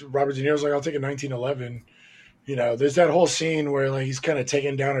De Niro's like, I'll take a 1911. There's that whole scene where he's kind of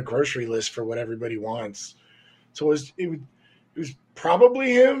taking down a grocery list for what everybody wants. So it was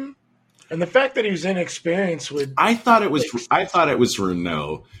probably him. And the fact that he was inexperienced I thought it was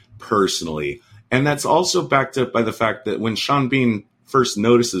Renault personally. And that's also backed up by the fact that when Sean Bean first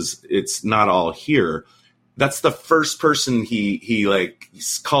notices it's not all here, that's the first person he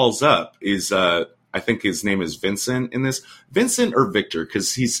calls up is I think his name is Vincent in this. Vincent or Victor,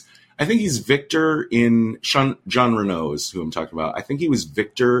 because I think he's Victor in Jean Reno is who I'm talking about. I think he was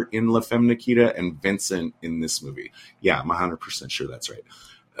Victor in La Femme Nikita and Vincent in this movie. Yeah, I'm 100% sure that's right.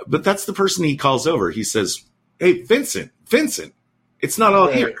 But that's the person he calls over. He says, hey, Vincent, it's not all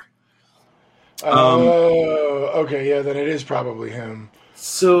here. Okay, yeah, then it is probably him.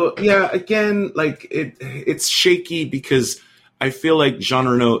 So yeah, again, it's shaky because I feel like Jean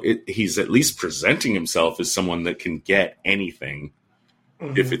Reno, he's at least presenting himself as someone that can get anything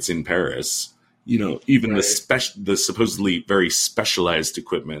if it's in Paris. Even the supposedly very specialized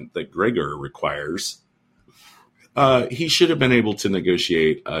equipment that Gregor requires. He should have been able to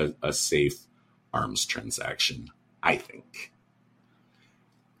negotiate a safe arms transaction, I think.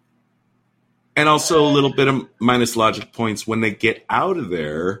 And also a little bit of minus logic points when they get out of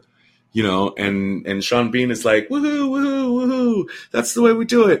there, and Sean Bean is like, woohoo, woohoo, woohoo. That's the way we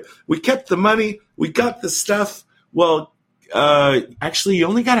do it. We kept the money. We got the stuff. Well, actually, you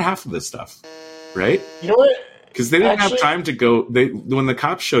only got half of the stuff, right? You know what? Because they didn't have Actually- time to go. When the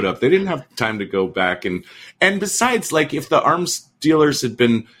cops showed up, they didn't have time to go back and besides, like, if the arms dealers had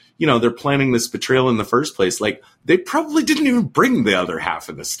been, they're planning this betrayal in the first place, like, they probably didn't even bring the other half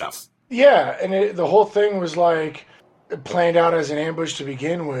of the stuff. Yeah, and the whole thing was like planned out as an ambush to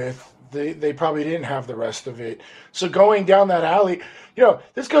begin with. They probably didn't have the rest of it. So going down that alley,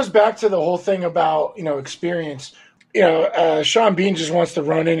 this goes back to the whole thing about, experience. Sean Bean just wants to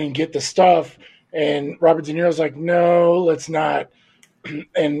run in and get the stuff. And Robert De Niro's like, no, let's not.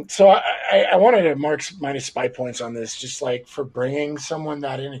 And so I wanted to mark minus spy points on this, just like for bringing someone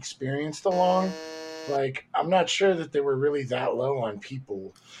that inexperienced along. Like, I'm not sure that they were really that low on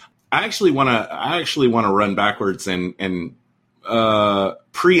people. I actually want to run backwards and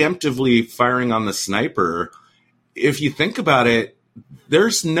preemptively firing on the sniper. If you think about it,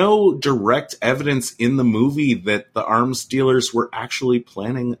 there's no direct evidence in the movie that the arms dealers were actually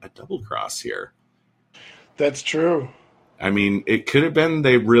planning a double cross here. That's true. I mean, it could have been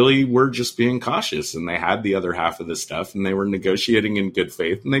they really were just being cautious and they had the other half of the stuff and they were negotiating in good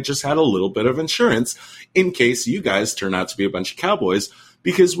faith and they just had a little bit of insurance in case you guys turn out to be a bunch of cowboys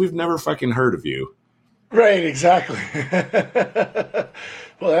because we've never fucking heard of you. Right, exactly.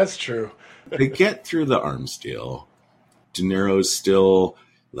 Well, that's true. They get through the arms deal. De Niro's still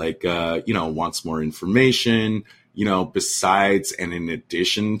wants more information, besides and in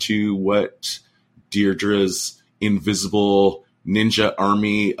addition to what Deirdre's invisible ninja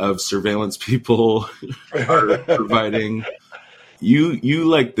army of surveillance people are providing. You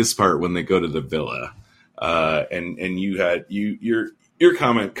like this part when they go to the villa, and you had your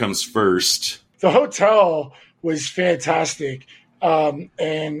comment comes first. The hotel was fantastic,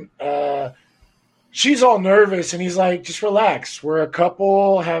 and she's all nervous, and he's like, "Just relax. We're a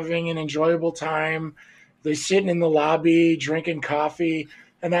couple having an enjoyable time." They're sitting in the lobby drinking coffee.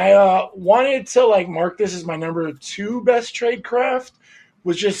 And I wanted to mark this as my number 2 best tradecraft,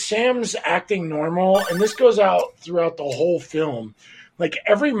 was just Sam's acting normal. And this goes out throughout the whole film. Like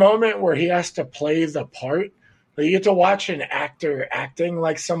every moment where he has to play the part, you get to watch an actor acting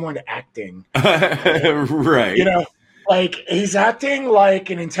like someone acting. Right. Like he's acting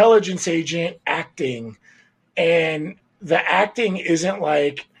like an intelligence agent acting. And the acting isn't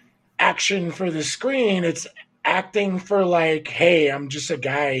like action for the screen. It's acting for hey, I'm just a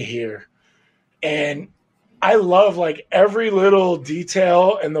guy here. And I love every little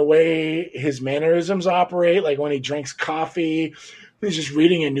detail and the way his mannerisms operate. Like when he drinks coffee, he's just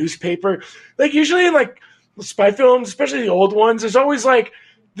reading a newspaper. Usually in spy films, especially the old ones, there's always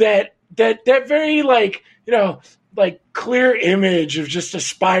that very clear image of just a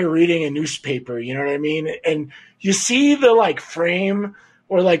spy reading a newspaper. You know what I mean? And you see the frame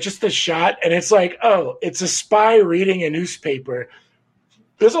or just the shot, and it's oh, it's a spy reading a newspaper.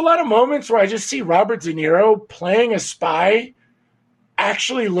 There's a lot of moments where I just see Robert De Niro playing a spy,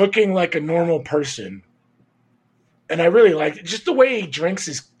 actually looking like a normal person. And I really like it. Just the way he drinks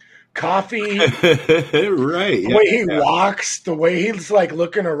his coffee, right? The way he walks, the way he's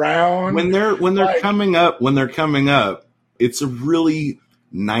looking around. When they're coming up, it's a really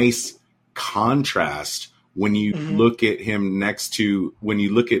nice contrast. When you look at him when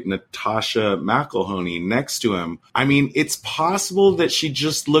you look at Natasha McElhonney next to him, I mean, it's possible that she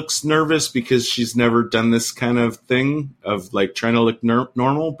just looks nervous because she's never done this kind of thing of trying to look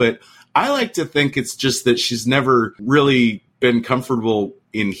normal. But I like to think it's just that she's never really been comfortable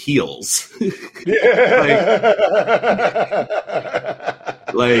in heels.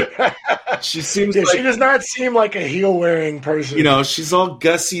 She seems she does not seem like a heel wearing person. She's all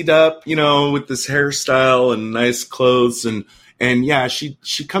gussied up, with this hairstyle and nice clothes and yeah, she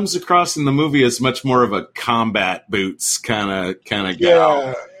comes across in the movie as much more of a combat boots kind of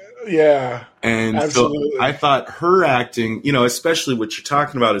gal. Yeah. And absolutely. So I thought her acting, especially what you're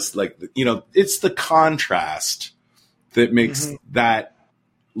talking about is it's the contrast that makes that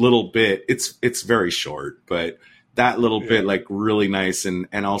little bit, it's very short, but that little bit really nice and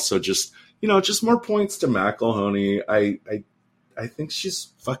also just just more points to McElhonney. I think she's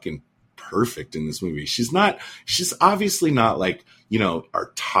fucking perfect in this movie. She's obviously not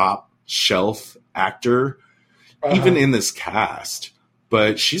our top shelf actor even in this cast,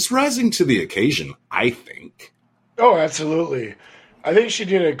 but she's rising to the occasion, I think. Oh, absolutely. I think she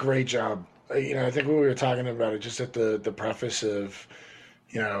did a great job. I think when we were talking about it just at the preface of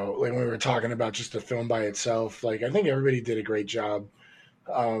when we were talking about just the film by itself, I think everybody did a great job.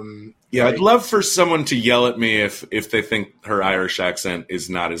 I'd love for someone to yell at me if they think her Irish accent is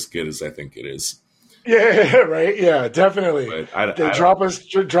not as good as I think it is. Yeah, right. Yeah, definitely. Drop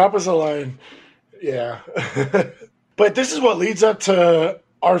us a line. Yeah. But this is what leads up to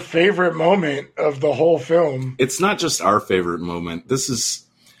our favorite moment of the whole film. It's not just our favorite moment. This is,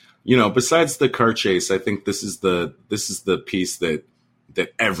 besides the car chase, I think this is the piece that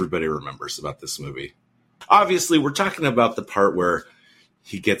everybody remembers about this movie. Obviously, we're talking about the part where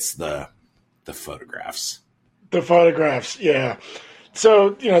he gets the photographs. The photographs, yeah.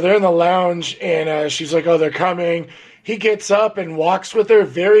 So, they're in the lounge, and she's like, oh, they're coming. He gets up and walks with her,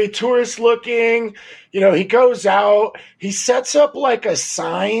 very tourist looking. He goes out. He sets up like a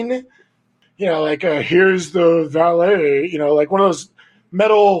sign, like here's the valet, like one of those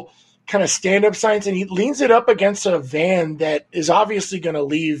metal kind of stand-up signs. And he leans it up against a van that is obviously going to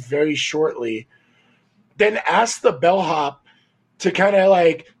leave very shortly. Then asks the bellhop to kind of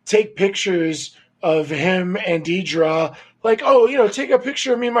like take pictures of him and Deidre. Like, oh, take a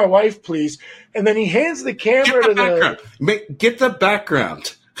picture of me and my wife, please. And then he hands the camera to the... Get the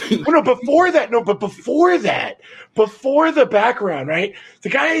background. Before the background, right? The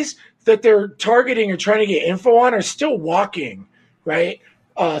guys that they're targeting or trying to get info on are still walking, right,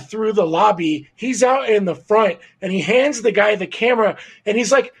 through the lobby. He's out in the front, and he hands the guy the camera, and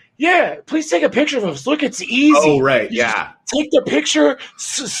he's like, yeah, please take a picture of us. Look, it's easy. Oh, right, yeah. Take the picture,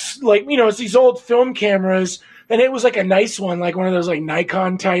 like, it's these old film cameras, and it was like a nice one, like one of those like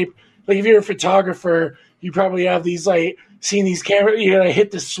Nikon type. Like if you're a photographer, you probably have these like seeing these cameras. You gotta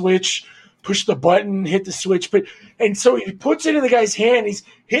hit the switch, push the button, hit the switch. And so he puts it in the guy's hand. He's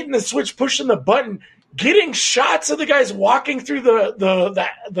hitting the switch, pushing the button, getting shots of the guys walking through the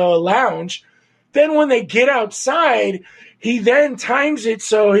lounge. Then when they get outside, he then times it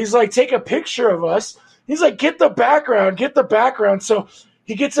so he's like, take a picture of us. He's like, get the background. So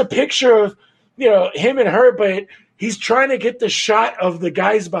he gets a picture of him and her, but he's trying to get the shot of the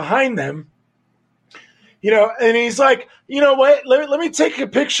guys behind them, and he's like, you know what, let me take a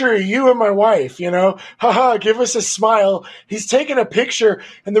picture of you and my wife, haha, give us a smile. He's taking a picture,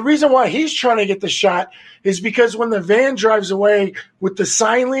 and the reason why he's trying to get the shot is because when the van drives away with the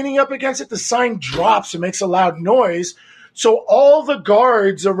sign leaning up against it, the sign drops and makes a loud noise. So all the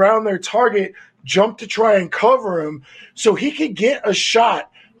guards around their target jump to try and cover him so he could get a shot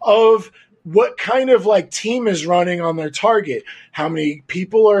of what kind of like team is running on their target, how many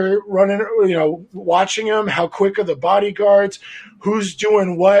people are running, watching them, how quick are the bodyguards, who's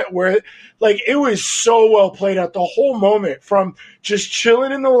doing what, where, like, it was so well played out. The whole moment from just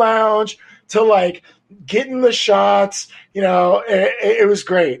chilling in the lounge to like getting the shots, it was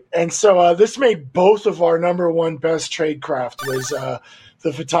great. And so this made both of our number one best tradecraft was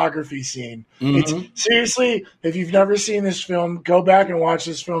the photography scene. Mm-hmm. It's seriously, if you've never seen this film, go back and watch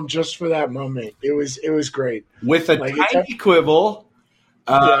this film just for that moment. It was great. With a tiny quibble,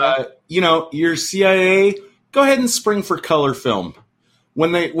 your CIA, go ahead and spring for color film.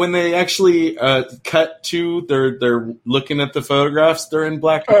 When they actually cut to, they're looking at the photographs. They're in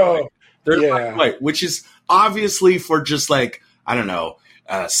black and white. They're in black and white, which is obviously for just like, I don't know,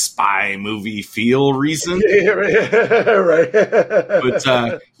 spy movie feel reason. Yeah, right.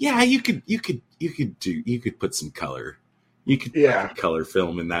 But you could put some color. You could put color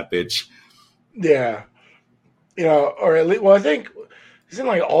film in that bitch. Yeah. Or at least, well, I think isn't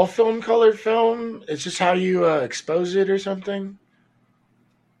like all film colored film? It's just how you expose it or something.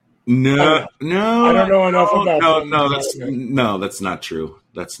 No. I don't know enough about. That's not true.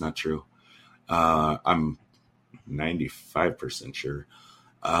 That's not true. I'm 95% sure.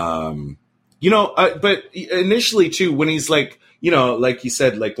 But initially too, when he's like, like you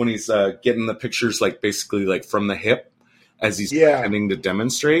said, like when he's getting the pictures, like basically like from the hip as he's pretending to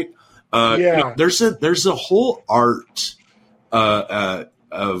demonstrate. There's a whole art of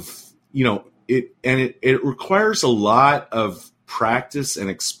it, and it requires a lot of practice and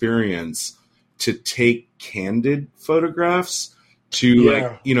experience to take candid photographs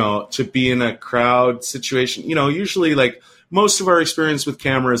to to be in a crowd situation. Usually like most of our experience with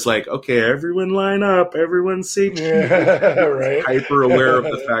camera is like, okay, everyone line up, everyone see. Right. Hyper aware of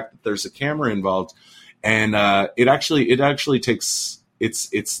the fact that there's a camera involved, and it actually takes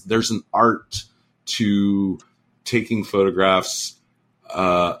there's an art to taking photographs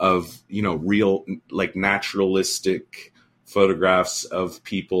of real, like, naturalistic photographs of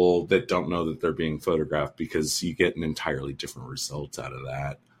people that don't know that they're being photographed, because you get an entirely different result out of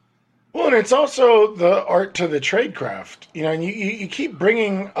that. Well, and it's also the art to the tradecraft, and you keep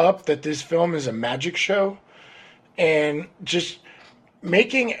bringing up that this film is a magic show, and just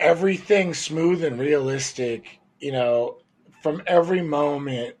making everything smooth and realistic, from every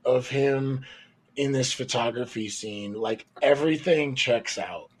moment of him in this photography scene, like everything checks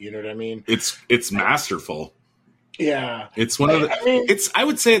out. You know what I mean? It's masterful. Yeah. It's one of the, I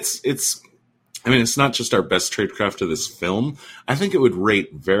would say it's I mean, it's not just our best tradecraft of this film. I think it would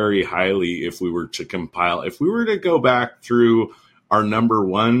rate very highly if we were to compile, if we were to go back through our number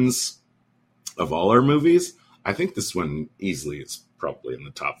ones of all our movies. I think this one easily is probably in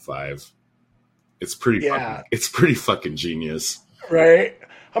the top 5. It's pretty, it's pretty fucking genius. Right.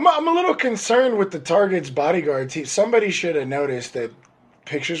 I'm a little concerned with the Target's bodyguard team. Somebody should have noticed that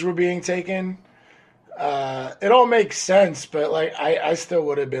pictures were being taken. It all makes sense, but like I still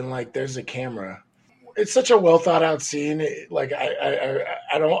would have been like, "There's a camera." It's such a well thought out scene. Like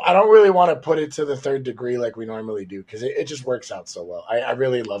I don't really want to put it to the third degree like we normally do because it just works out so well. I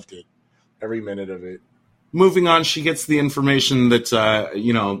really loved it, every minute of it. Moving on, she gets the information that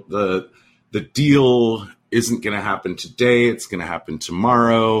the deal isn't going to happen today. It's going to happen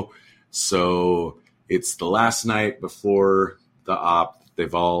tomorrow. So it's the last night before the op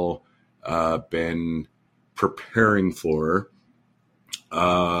they've all been preparing for.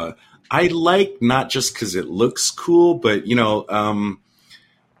 I like, not just because it looks cool, but,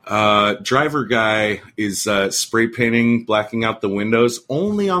 driver guy is spray painting, blacking out the windows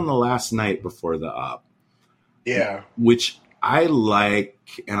only on the last night before the op. Yeah. Which I like,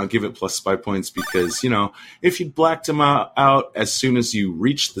 and I'll give it plus 5 points because, if you blacked him out as soon as you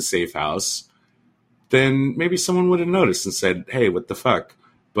reached the safe house, then maybe someone would have noticed and said, "Hey, what the fuck?"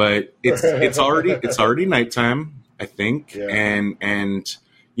 But it's already nighttime, I think, Yeah. and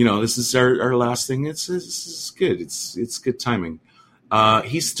this is our last thing. This is good. It's good timing.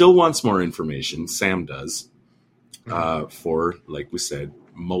 He still wants more information. Sam does, for, like we said,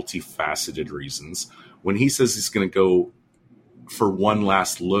 multifaceted reasons. When he says he's going to go for one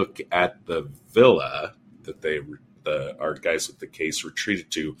last look at the villa that our guys with the case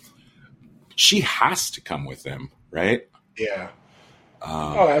retreated to, she has to come with him, right? Yeah.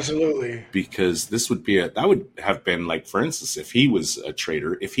 Absolutely. Because that would have been like, for instance, if he was a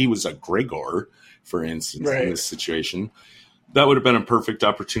traitor, if he was a Gregor, for instance, right, in this situation, that would have been a perfect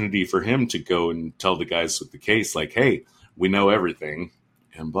opportunity for him to go and tell the guys with the case, like, "Hey, we know everything,"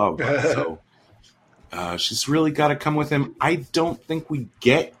 and blah, blah, blah. So she's really got to come with him. I don't think we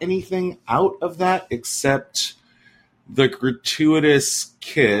get anything out of that except the gratuitous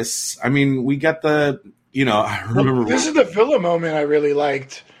kiss. I mean, we got the, I remember. This is the villa moment I really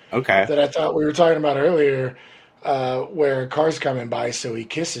liked. Okay. That I thought we were talking about earlier, where a car's coming by, so he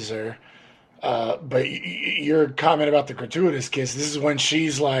kisses her. But your comment about the gratuitous kiss, this is when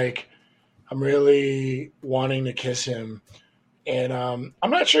she's like, "I'm really wanting to kiss him." And I'm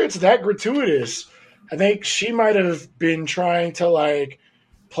not sure it's that gratuitous. I think she might have been trying to like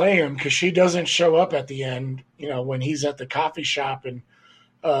play him because she doesn't show up at the end, when he's at the coffee shop and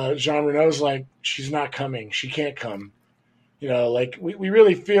Jean Reno's like, "She's not coming. She can't come." Like we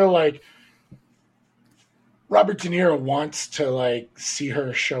really feel like Robert De Niro wants to like see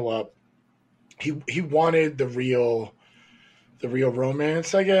her show up. He wanted the real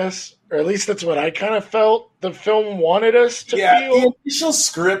romance, I guess, or at least that's what I kind of felt the film wanted us to feel. The initial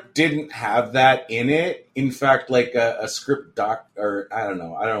script didn't have that in it. In fact, like a script or I don't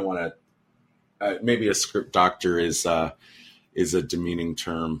know. I don't want to. Maybe a script doctor is a demeaning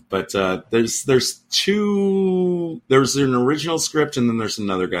term, but there's an original script and then there's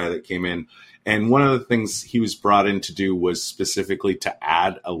another guy that came in, and one of the things he was brought in to do was specifically to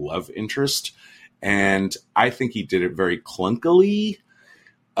add a love interest, and I think he did it very clunkily.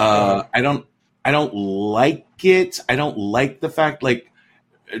 I don't like it. I don't like the fact, like,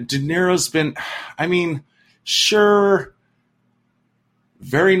 De Niro's been, I mean, sure,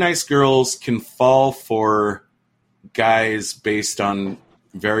 very nice girls can fall for guys based on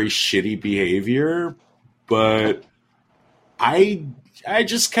very shitty behavior, but I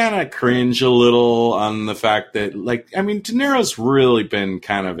just kind of cringe a little on the fact that, like, I mean, De Niro's really been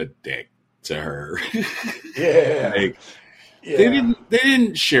kind of a dick to her. Yeah. Like, yeah. They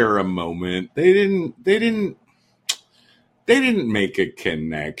didn't share a moment. They didn't make a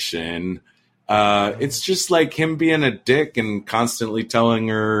connection. It's just like him being a dick and constantly telling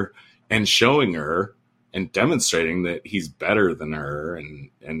her and showing her and demonstrating that he's better than her and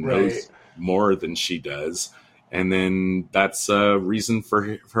knows more than she does. And then that's a reason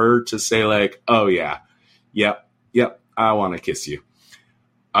for her to say, like, "Oh yeah, yep, I want to kiss you."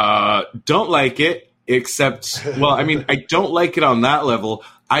 Don't like it, except, well, I mean, I don't like it on that level.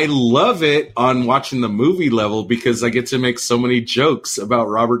 I love it on watching the movie level because I get to make so many jokes about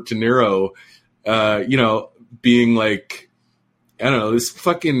Robert De Niro, being like, I don't know, this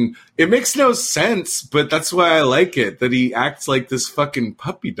fucking, it makes no sense, but that's why I like it, that he acts like this fucking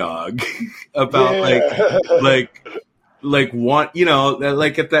puppy dog about like want,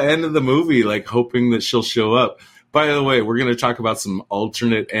 like at the end of the movie, like hoping that she'll show up. By the way, we're going to talk about some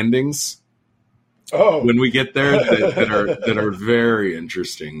alternate endings Oh, when we get there that are very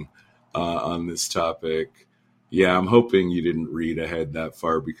interesting on this topic. Yeah, I'm hoping you didn't read ahead that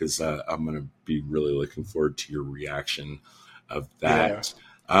far because I'm going to be really looking forward to your reaction of that.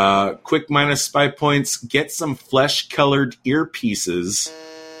 Yeah. Quick minus spy points. Get some flesh-colored earpieces.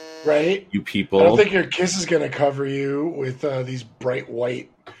 Right? You people. I don't think your kiss is going to cover you with these bright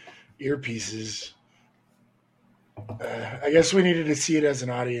white earpieces. I guess we needed to see it as an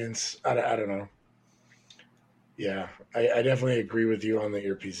audience. I don't know. Yeah, I definitely agree with you on the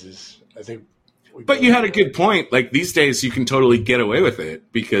earpieces. I think. But you had a good point. Like these days, you can totally get away with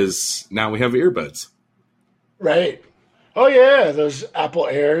it because now we have earbuds. Right. Oh yeah, those Apple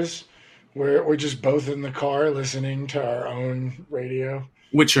Airs. We're just both in the car listening to our own radio,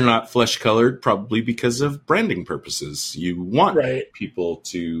 which are not flesh colored, probably because of branding purposes. You want people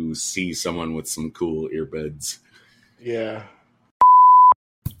to see someone with some cool earbuds. Yeah.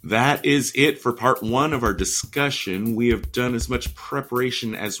 That is it for part 1 of our discussion. We have done as much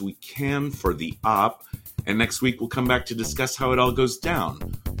preparation as we can for the op, and next week we'll come back to discuss how it all goes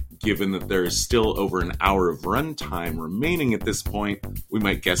down. Given that there is still over an hour of runtime remaining at this point, we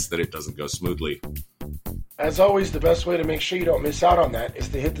might guess that it doesn't go smoothly. As always, the best way to make sure you don't miss out on that is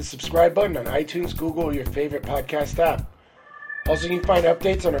to hit the subscribe button on iTunes, Google, or your favorite podcast app. Also, you can find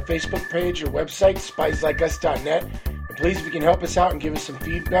updates on our Facebook page or website, spieslikeus.net. And please, if you can help us out and give us some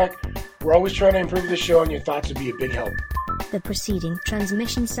feedback, we're always trying to improve the show, and your thoughts would be a big help. The preceding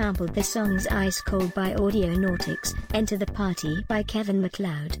transmission sampled the songs Ice Cold by Audionautics, Enter the Party by Kevin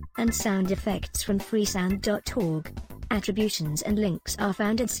MacLeod, and sound effects from freesound.org. Attributions and links are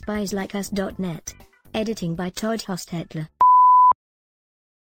found at spieslikeus.net. Editing by Todd Hostetler.